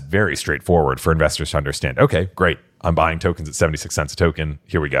 that's very straightforward for investors to understand. Okay, great. I'm buying tokens at 76 cents a token.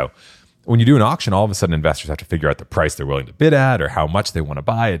 Here we go. When you do an auction, all of a sudden investors have to figure out the price they're willing to bid at, or how much they want to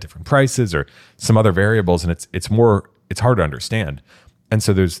buy at different prices, or some other variables, and it's hard to understand. And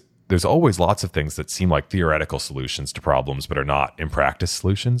so there's always lots of things that seem like theoretical solutions to problems, but are not in practice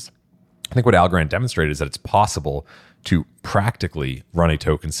solutions. I think what Algorand demonstrated is that it's possible to practically run a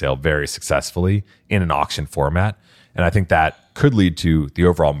token sale very successfully in an auction format. And I think that could lead to the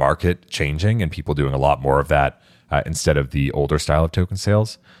overall market changing and people doing a lot more of that instead of the older style of token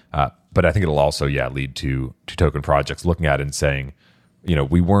sales. But I think it'll also, lead to token projects looking at it and saying,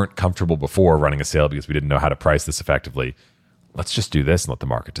 we weren't comfortable before running a sale because we didn't know how to price this effectively. Let's just do this and let the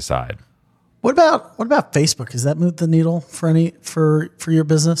market decide. What about Facebook? Has that moved the needle for your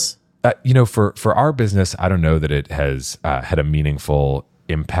business? For our business, I don't know that it has had a meaningful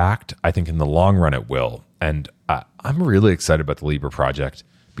impact. I think in the long run it will. And I'm really excited about the Libra project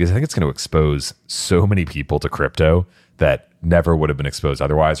because I think it's going to expose so many people to crypto that never would have been exposed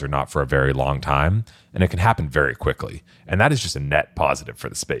otherwise or not for a very long time. And it can happen very quickly. And that is just a net positive for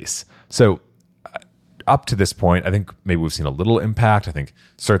the space. So up to this point, I think maybe we've seen a little impact. I think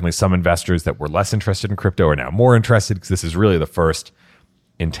certainly some investors that were less interested in crypto are now more interested because this is really the first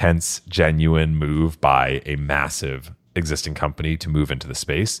intense, genuine move by a massive existing company to move into the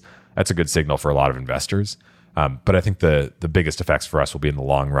space. That's a good signal for a lot of investors. But I think the biggest effects for us will be in the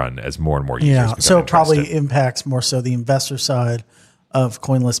long run as more and more users become so it probably interested. impacts more so the investor side of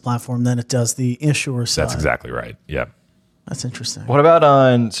CoinList platform than it does the issuer side. That's exactly right. Yeah. That's interesting. What about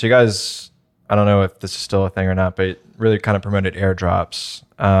so you guys, I don't know if this is still a thing or not, but it really kind of promoted airdrops.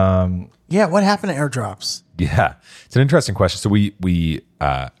 What happened to airdrops? Yeah, it's an interesting question. So we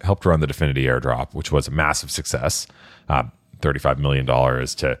helped run the Definity airdrop, which was a massive success, $35 million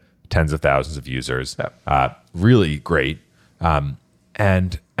to tens of thousands of users. Really great. And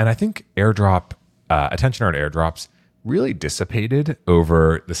I think airdrop attention on airdrops really dissipated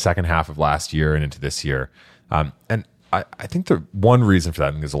over the second half of last year and into this year. And I think the one reason for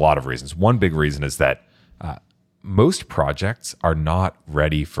that, and there's a lot of reasons. One big reason is that most projects are not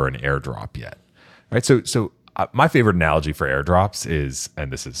ready for an airdrop yet, right? So my favorite analogy for airdrops is,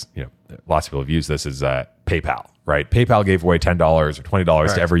 and this is, lots of people have used this, is PayPal, right? PayPal gave away $10 or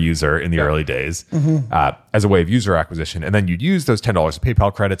 $20 to every user in the early days as a way of user acquisition. And then you'd use those $10 of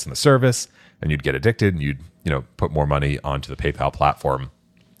PayPal credits in the service and you'd get addicted and you'd, put more money onto the PayPal platform.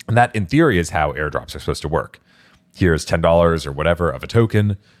 And that in theory is how airdrops are supposed to work. Here's $10 or whatever of a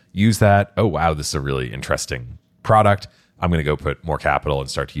token, use that. Oh, wow, this is a really interesting product. I'm going to go put more capital and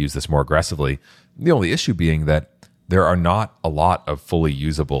start to use this more aggressively. The only issue being that there are not a lot of fully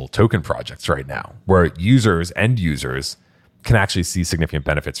usable token projects right now where end users can actually see significant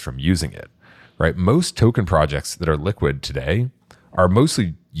benefits from using it, right? Most token projects that are liquid today are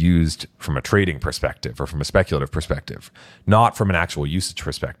mostly used from a trading perspective or from a speculative perspective, not from an actual usage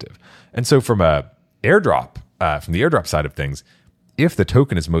perspective. And so from the airdrop side of things, if the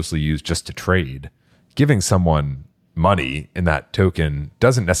token is mostly used just to trade, giving someone money in that token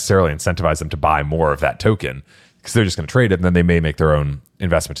doesn't necessarily incentivize them to buy more of that token because they're just going to trade it and then they may make their own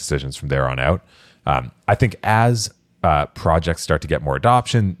investment decisions from there on out. I think as projects start to get more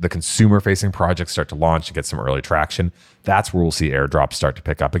adoption, the consumer-facing projects start to launch and get some early traction, that's where we'll see airdrops start to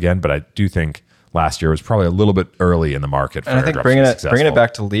pick up again. But I do think last year was probably a little bit early in the market for airdrops. And I think bringing it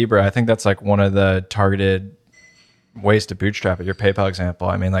back to Libra, I think that's like one of the targeted ways to bootstrap it. Your PayPal example,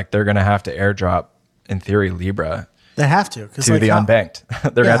 I mean, like they're going to have to airdrop, in theory, Libra. They have to. To the unbanked.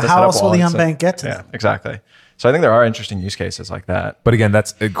 They're going to have to set up how else will the wallets. unbanked get to them? Exactly. So I think there are interesting use cases like that. But again,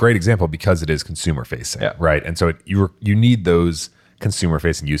 that's a great example because it is consumer facing, right? And so you need those consumer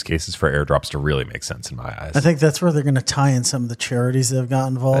facing use cases for airdrops to really make sense in my eyes. I think that's where they're going to tie in some of the charities that have got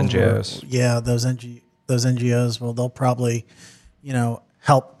involved. NGOs. Those NGOs. Well, they'll probably,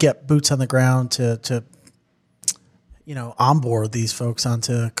 help get boots on the ground to onboard these folks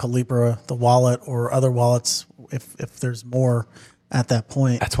onto Calibra, the wallet, or other wallets if there's more at that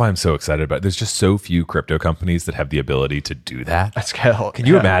point. That's why I'm so excited about it. There's just so few crypto companies that have the ability to do that. At scale. Can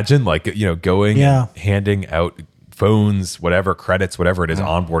you imagine going and handing out phones, whatever, credits, whatever it is,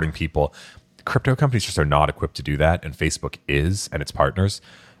 onboarding people? Crypto companies just are not equipped to do that, and Facebook is, and its partners.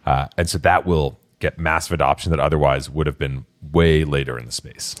 And so that will get massive adoption that otherwise would have been way later in the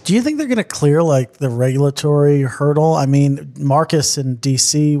space. Do you think they're going to clear the regulatory hurdle? I mean, Marcus in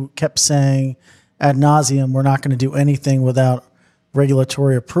DC kept saying ad nauseum, we're not going to do anything without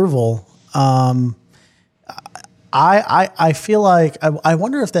regulatory approval. I feel like I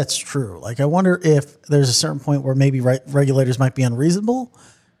wonder if that's true. I wonder if there's a certain point where maybe regulators might be unreasonable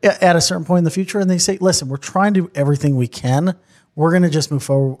at a certain point in the future, and they say, "Listen, we're trying to do everything we can. We're going to just move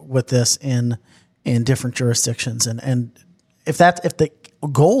forward with this in different jurisdictions." And if the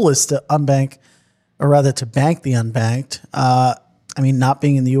goal is to unbank, or rather to bank the unbanked, not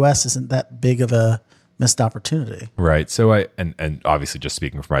being in the U.S. isn't that big of a missed opportunity. Right. So and obviously just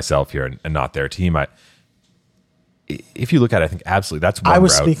speaking for myself here and not their team, if you look at it, I think absolutely that's one I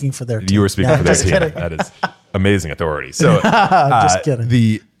was route. speaking for their team. You were speaking for their team. Kidding. That is amazing authority. So Just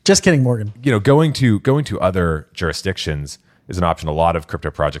kidding. Just kidding, Morgan. Going to other jurisdictions is an option a lot of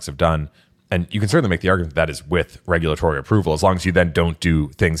crypto projects have done. And you can certainly make the argument that is with regulatory approval, as long as you then don't do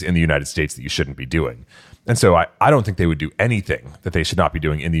things in the United States that you shouldn't be doing. And so I don't think they would do anything that they should not be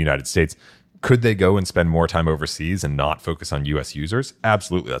doing in the United States. Could they go and spend more time overseas and not focus on US users?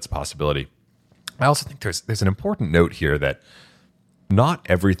 Absolutely, that's a possibility. I also think there's an important note here that not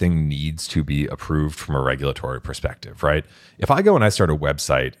everything needs to be approved from a regulatory perspective, right? If I go and I start a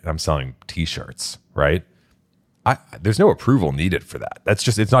website and I'm selling t-shirts, right? There's no approval needed for that.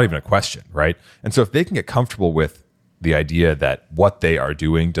 It's not even a question, right? And so if they can get comfortable with the idea that what they are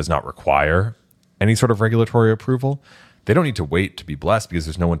doing does not require any sort of regulatory approval, they don't need to wait to be blessed because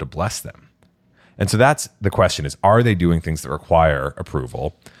there's no one to bless them. And so that's the question is, are they doing things that require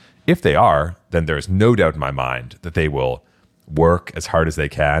approval? If they are, then there's no doubt in my mind that they will work as hard as they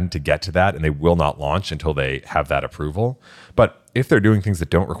can to get to that, and they will not launch until they have that approval. But if they're doing things that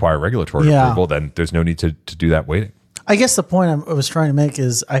don't require regulatory approval, then there's no need to do that waiting. I guess the point I was trying to make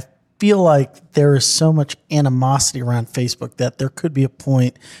is I feel like there is so much animosity around Facebook that there could be a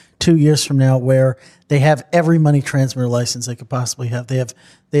point 2 years from now where they have every money transmitter license they could possibly have. They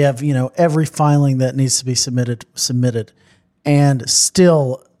have every filing that needs to be submitted, and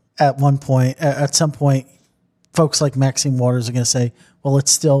still at some point, folks like Maxine Waters are going to say, well,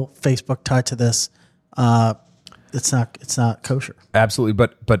 it's still Facebook tied to this. It's not kosher. Absolutely.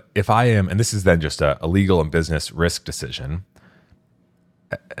 But if I am, and this is then just a legal and business risk decision,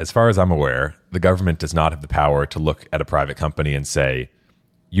 as far as I'm aware, the government does not have the power to look at a private company and say,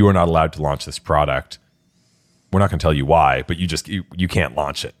 you are not allowed to launch this product. We're not going to tell you why, but you can't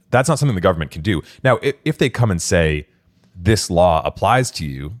launch it. That's not something the government can do. Now, if they come and say, this law applies to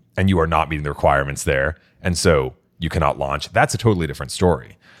you and you are not meeting the requirements there, and so you cannot launch, that's a totally different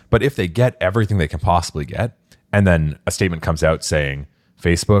story. But if they get everything they can possibly get, and then a statement comes out saying,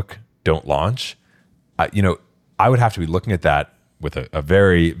 Facebook, don't launch, I would have to be looking at that with a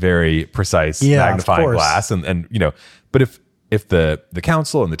very, very precise magnifying glass. But if the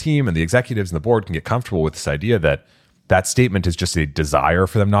council and the team and the executives and the board can get comfortable with this idea that statement is just a desire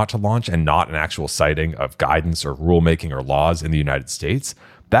for them not to launch and not an actual citing of guidance or rulemaking or laws in the United States,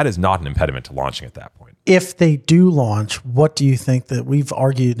 that is not an impediment to launching at that point. If they do launch, what do you think that we've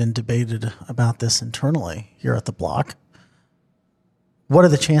argued and debated about this internally here at the Block? What are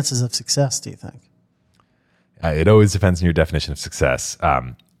the chances of success, do you think? It always depends on your definition of success.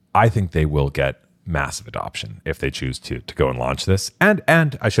 I think they will get massive adoption if they choose to go and launch this. And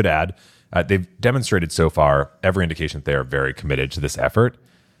I should add, they've demonstrated so far every indication that they are very committed to this effort.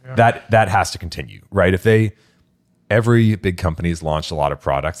 Yeah. That has to continue, right? Every big company has launched a lot of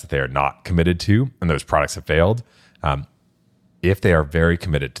products that they are not committed to, and those products have failed. If they are very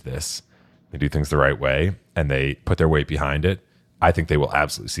committed to this, they do things the right way, and they put their weight behind it, I think they will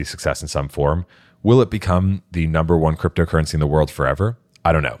absolutely see success in some form. Will it become the number one cryptocurrency in the world forever?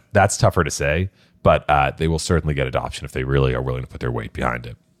 I don't know. That's tougher to say, but they will certainly get adoption if they really are willing to put their weight behind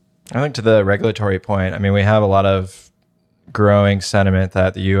it. I think to the regulatory point, I mean, we have a lot of growing sentiment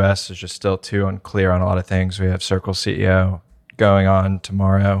that the U.S. is just still too unclear on a lot of things. We have Circle CEO going on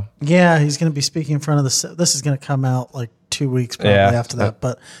tomorrow. Yeah, he's going to be speaking in front of this is going to come out like 2 weeks probably after that.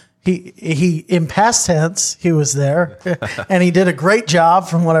 But he in past tense, he was there and he did a great job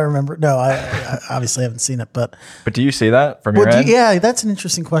from what I remember. No, I obviously haven't seen it, but do you see that from your end? Yeah, that's an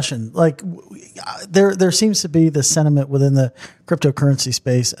interesting question. Like there seems to be the sentiment within the cryptocurrency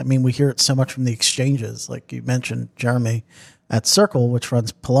space. I mean, we hear it so much from the exchanges, like you mentioned, Jeremy, at Circle, which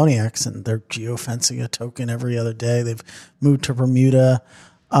runs Poloniex, and they're geofencing a token every other day. They've moved to Bermuda.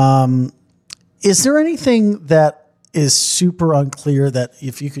 Is there anything that is super unclear that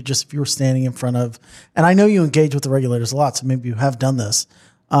if you were standing in front of, and I know you engage with the regulators a lot, so maybe you have done this,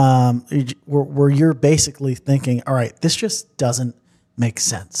 where you're basically thinking, all right, this just doesn't make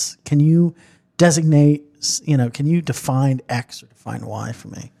sense. Can you designate, can you define X or define Y for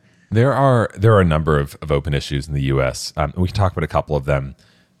me? There are a number of open issues in the U.S. We can talk about a couple of them.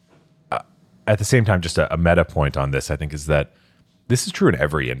 At the same time, just a meta point on this, I think, is that this is true in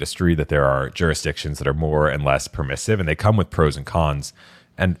every industry, that there are jurisdictions that are more and less permissive, and they come with pros and cons.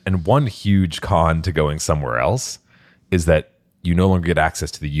 And one huge con to going somewhere else is that you no longer get access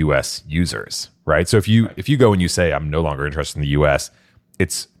to the U.S. users, right? So if you go and you say, I'm no longer interested in the U.S.,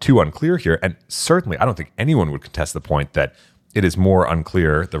 it's too unclear here. And certainly, I don't think anyone would contest the point that it is more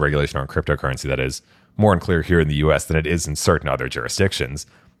unclear, the regulation on cryptocurrency, that is more unclear here in the U.S. than it is in certain other jurisdictions.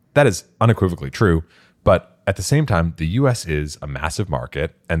 That is unequivocally true. But at the same time, the U.S. is a massive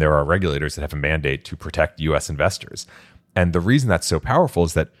market, and there are regulators that have a mandate to protect U.S. investors. And the reason that's so powerful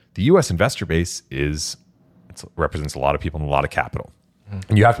is that the U.S. investor base is It represents a lot of people and a lot of capital.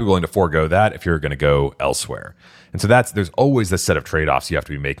 And you have to be willing to forego that if you're going to go elsewhere. And so there's always this set of trade-offs you have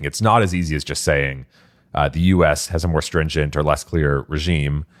to be making. It's not as easy as just saying the US has a more stringent or less clear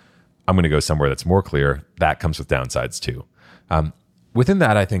regime. I'm going to go somewhere that's more clear. That comes with downsides too. Within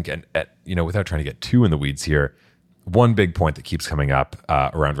that, I think, and without trying to get too in the weeds here, one big point that keeps coming up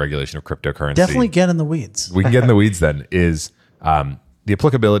around regulation of cryptocurrency. Definitely get in the weeds. We can get in the weeds then, is the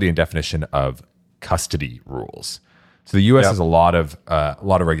applicability and definition of custody rules. So the U.S. has a lot of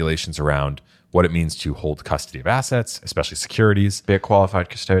regulations around what it means to hold custody of assets, especially securities. Be a qualified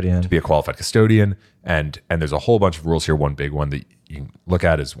custodian. To be a qualified custodian. And there's a whole bunch of rules here. One big one that you can look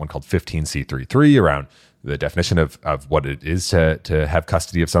at is one called 15C33 around the definition of what it is to have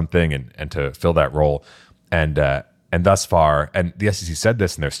custody of something and to fill that role. And thus far, and the SEC said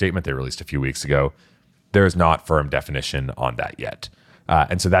this in their statement they released a few weeks ago, there is not firm definition on that yet.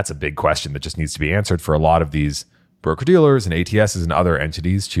 And so that's a big question that just needs to be answered for a lot of these broker-dealers and ATSs and other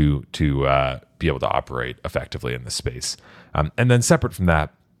entities to be able to operate effectively in this space. And then separate from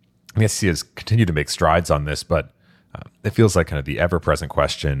that, the SEC has continued to make strides on this, but it feels like kind of the ever-present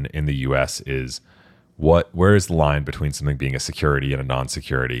question in the U.S. is where is the line between something being a security and a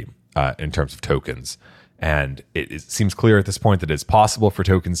non-security in terms of tokens? And it seems clear at this point that it's possible for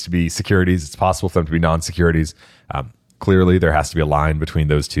tokens to be securities. It's possible for them to be non-securities. Clearly, there has to be a line between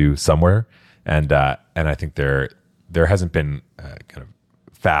those two somewhere. And I think there hasn't been kind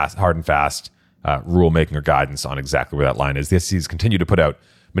of hard and fast rulemaking or guidance on exactly where that line is. The SEC has continued to put out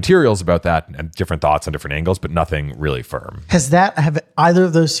materials about that and different thoughts on different angles, but nothing really firm. Have either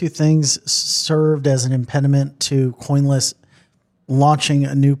of those two things served as an impediment to CoinList launching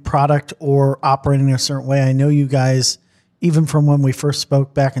a new product or operating in a certain way? I know you guys, even from when we first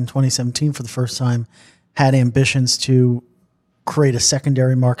spoke back in 2017 for the first time, had ambitions to create a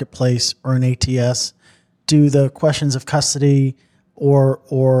secondary marketplace or an ATS. Do the questions of custody or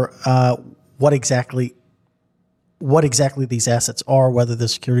what exactly these assets are, whether they're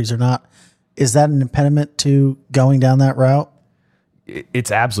securities or not, is that an impediment to going down that route?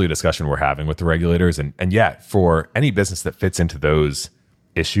 It's absolutely a discussion we're having with the regulators. And yet, for any business that fits into those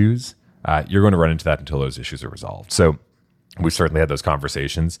issues, you're going to run into that until those issues are resolved. So we've certainly had those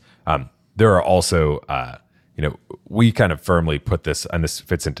conversations. There are also, we kind of firmly put this, and this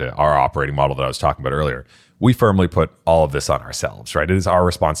fits into our operating model that I was talking about earlier. We firmly put all of this on ourselves, right? It is our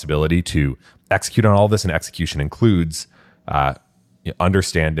responsibility to execute on all of this, and execution includes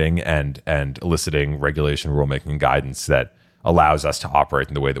understanding and eliciting regulation, rulemaking, guidance that allows us to operate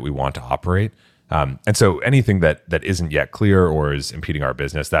in the way that we want to operate. And so anything that isn't yet clear or is impeding our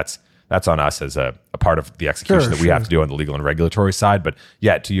business, that's on us as a part of the execution that we have to do on the legal and regulatory side. But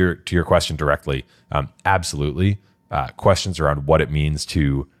yeah, to your question directly, absolutely. Questions around what it means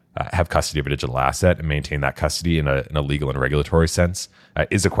to have custody of a digital asset and maintain that custody in a legal and regulatory sense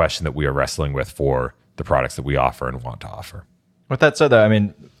is a question that we are wrestling with for the products that we offer and want to offer. With that said, though, I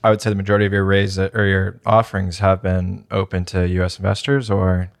mean, I would say the majority of your raise or your offerings have been open to U.S. investors,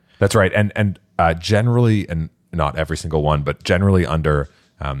 or that's right, and generally, and not every single one, but generally under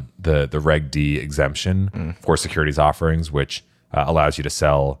the Reg D exemption for securities offerings, which allows you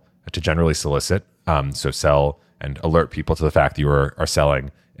to generally solicit, so sell and alert people to the fact that you are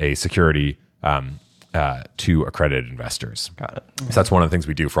selling a security to accredited investors. Got it. So that's one of the things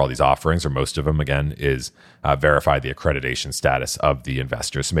we do for all these offerings, or most of them, again, is verify the accreditation status of the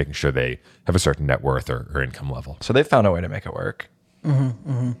investors, so making sure they have a certain net worth or income level. So they found a way to make it work.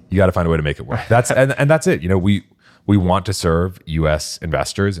 You got to find a way to make it work. That's it. We want to serve U.S.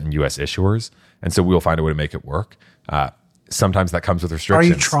 investors and U.S. issuers, and so we'll find a way to make it work. Sometimes that comes with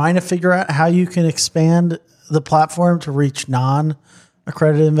restrictions. Are you trying to figure out how you can expand the platform to reach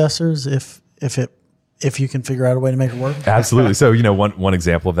non-accredited investors if you can figure out a way to make it work? Absolutely. So, one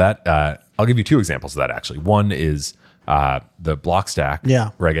example of that, I'll give you two examples of that, actually. One is the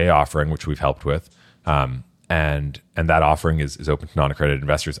Blockstack Reg A offering, which we've helped with. And that offering is open to non-accredited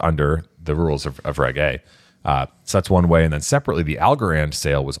investors under the rules of Reg A. So that's one way. And then separately, the Algorand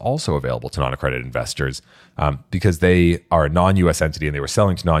sale was also available to non-accredited investors because they are a non-U.S. entity and they were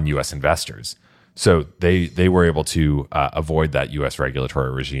selling to non-U.S. investors. So they were able to avoid that U.S.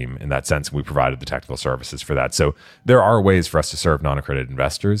 regulatory regime in that sense. We provided the technical services for that. So there are ways for us to serve non-accredited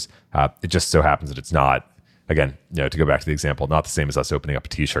investors. It just so happens that it's not, again, to go back to the example, not the same as us opening up a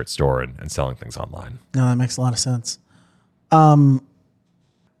T-shirt store and selling things online. No, that makes a lot of sense.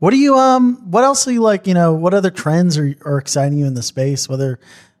 What else are you like, what other trends are exciting you in the space, whether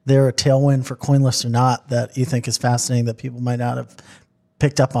they're a tailwind for CoinList or not, that you think is fascinating that people might not have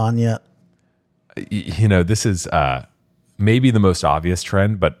picked up on yet? This is maybe the most obvious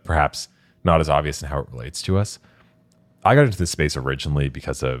trend, but perhaps not as obvious in how it relates to us. I got into this space originally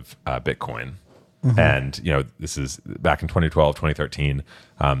because of Bitcoin. And, this is back in 2012, 2013,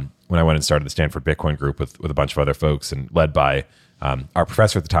 when I went and started the Stanford Bitcoin group with a bunch of other folks and led by our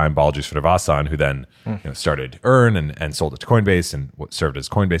professor at the time, Balaji Srinivasan, who then started Earn and sold it to Coinbase and served as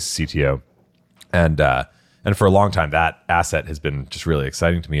Coinbase's CTO. And for a long time, that asset has been just really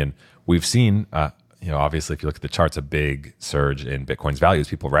exciting to me. And we've seen, obviously, if you look at the charts, a big surge in Bitcoin's values.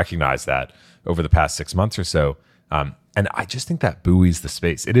 People recognize that over the past 6 months or so. And I just think that buoys the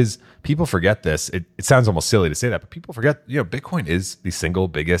space. People forget this. It sounds almost silly to say that, but people forget, Bitcoin is the single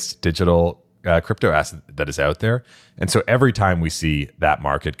biggest digital crypto asset that is out there. And so every time we see that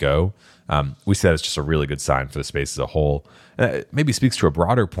market go, we see that as just a really good sign for the space as a whole. And it maybe speaks to a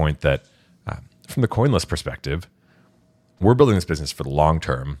broader point that from the CoinList perspective, we're building this business for the long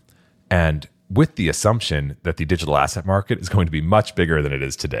term. And with the assumption that the digital asset market is going to be much bigger than it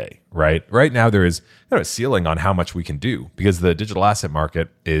is today, right? Right now, there is a ceiling on how much we can do because the digital asset market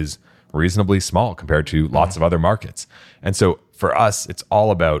is reasonably small compared to lots of other markets. And so for us, it's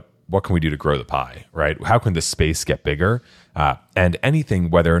all about what can we do to grow the pie, right? How can the space get bigger? And anything,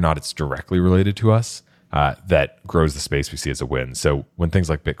 whether or not it's directly related to us, that grows the space we see as a win. So when things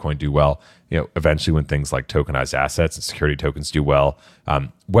like Bitcoin do well, eventually when things like tokenized assets and security tokens do well,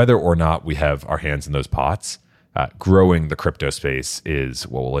 whether or not we have our hands in those pots, growing the crypto space is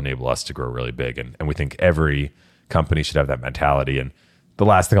what will enable us to grow really big. And we think every company should have that mentality. And the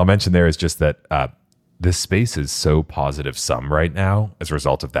last thing I'll mention there is just that this space is so positive sum right now as a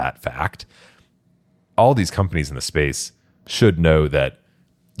result of that fact. All these companies in the space should know that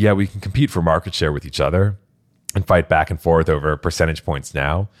we can compete for market share with each other and fight back and forth over percentage points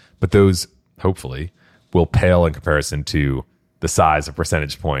now, but those hopefully will pale in comparison to the size of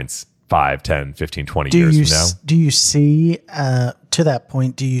percentage points 5, 10, 15, 20 years from now. Do you see, to that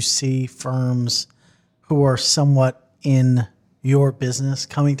point, do you see firms who are somewhat in your business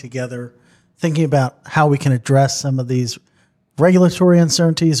coming together, thinking about how we can address some of these regulatory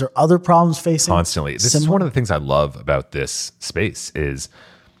uncertainties or other problems facing? Constantly. This is one of the things I love about this space is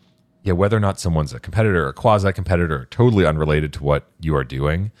whether or not someone's a competitor or quasi-competitor or totally unrelated to what you are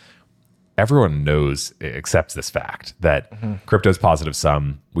doing, everyone accepts this fact that crypto's positive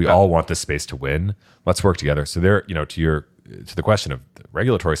sum. We all want this space to win. Let's work together. So there, to the question of the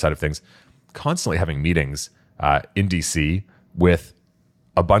regulatory side of things, constantly having meetings in DC with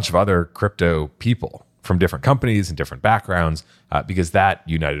a bunch of other crypto people from different companies and different backgrounds, because that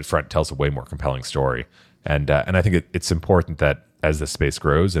united front tells a way more compelling story. And I think it's important that as the space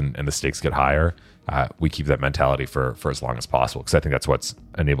grows and the stakes get higher, we keep that mentality for as long as possible, because I think that's what's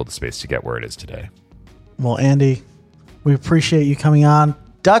enabled the space to get where it is today. Well, Andy, we appreciate you coming on.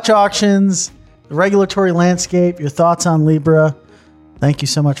 Dutch auctions, the regulatory landscape, your thoughts on Libra. Thank you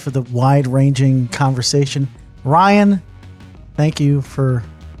so much for the wide-ranging conversation. Ryan, thank you for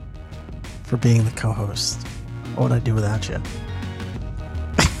being the co-host. What would I do without you?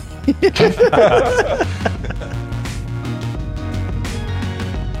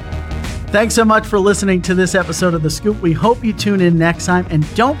 Thanks so much for listening to this episode of The Scoop. We hope you tune in next time, and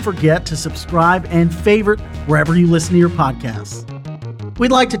don't forget to subscribe and favorite wherever you listen to your podcasts.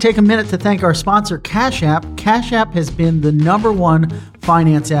 We'd like to take a minute to thank our sponsor, Cash App. Cash App has been the #1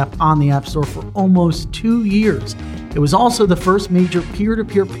 finance app on the App Store for almost 2 years. It was also the first major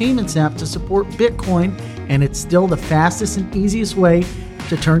peer-to-peer payments app to support Bitcoin, and it's still the fastest and easiest way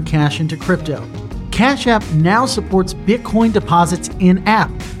to turn cash into crypto. Cash App now supports Bitcoin deposits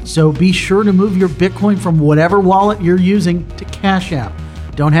in-app, so be sure to move your Bitcoin from whatever wallet you're using to Cash App.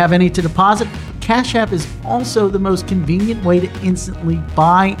 Don't have any to deposit? Cash App is also the most convenient way to instantly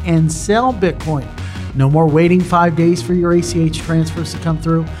buy and sell Bitcoin. No more waiting 5 days for your ACH transfers to come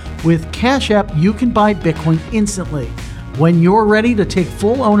through. With Cash App, you can buy Bitcoin instantly. When you're ready to take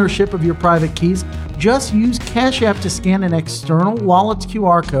full ownership of your private keys, just use Cash App to scan an external wallet's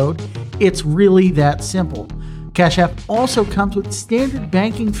QR code. It's really that simple. Cash App also comes with standard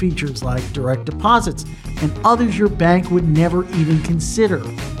banking features like direct deposits and others your bank would never even consider,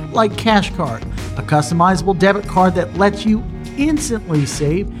 like Cash Card, a customizable debit card that lets you instantly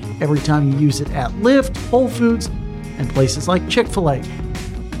save every time you use it at Lyft, Whole Foods, and places like Chick-fil-A.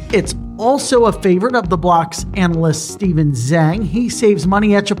 It's also a favorite of the Block's analyst Steven Zhang. He saves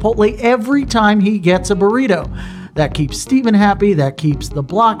money at Chipotle every time he gets a burrito. That keeps Steven happy, that keeps the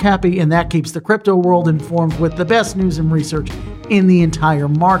Block happy, and that keeps the crypto world informed with the best news and research in the entire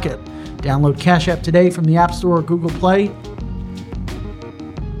market. Download Cash App today from the App Store or Google Play.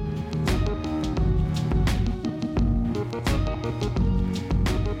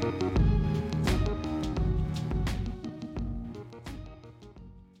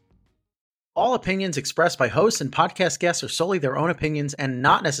 All opinions expressed by hosts and podcast guests are solely their own opinions and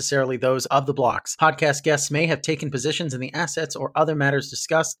not necessarily those of the blocks. Podcast guests may have taken positions in the assets or other matters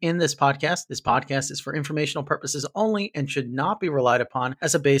discussed in this podcast. This podcast is for informational purposes only and should not be relied upon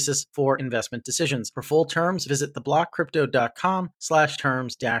as a basis for investment decisions. For full terms, visit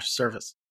theblockcrypto.com/terms-service.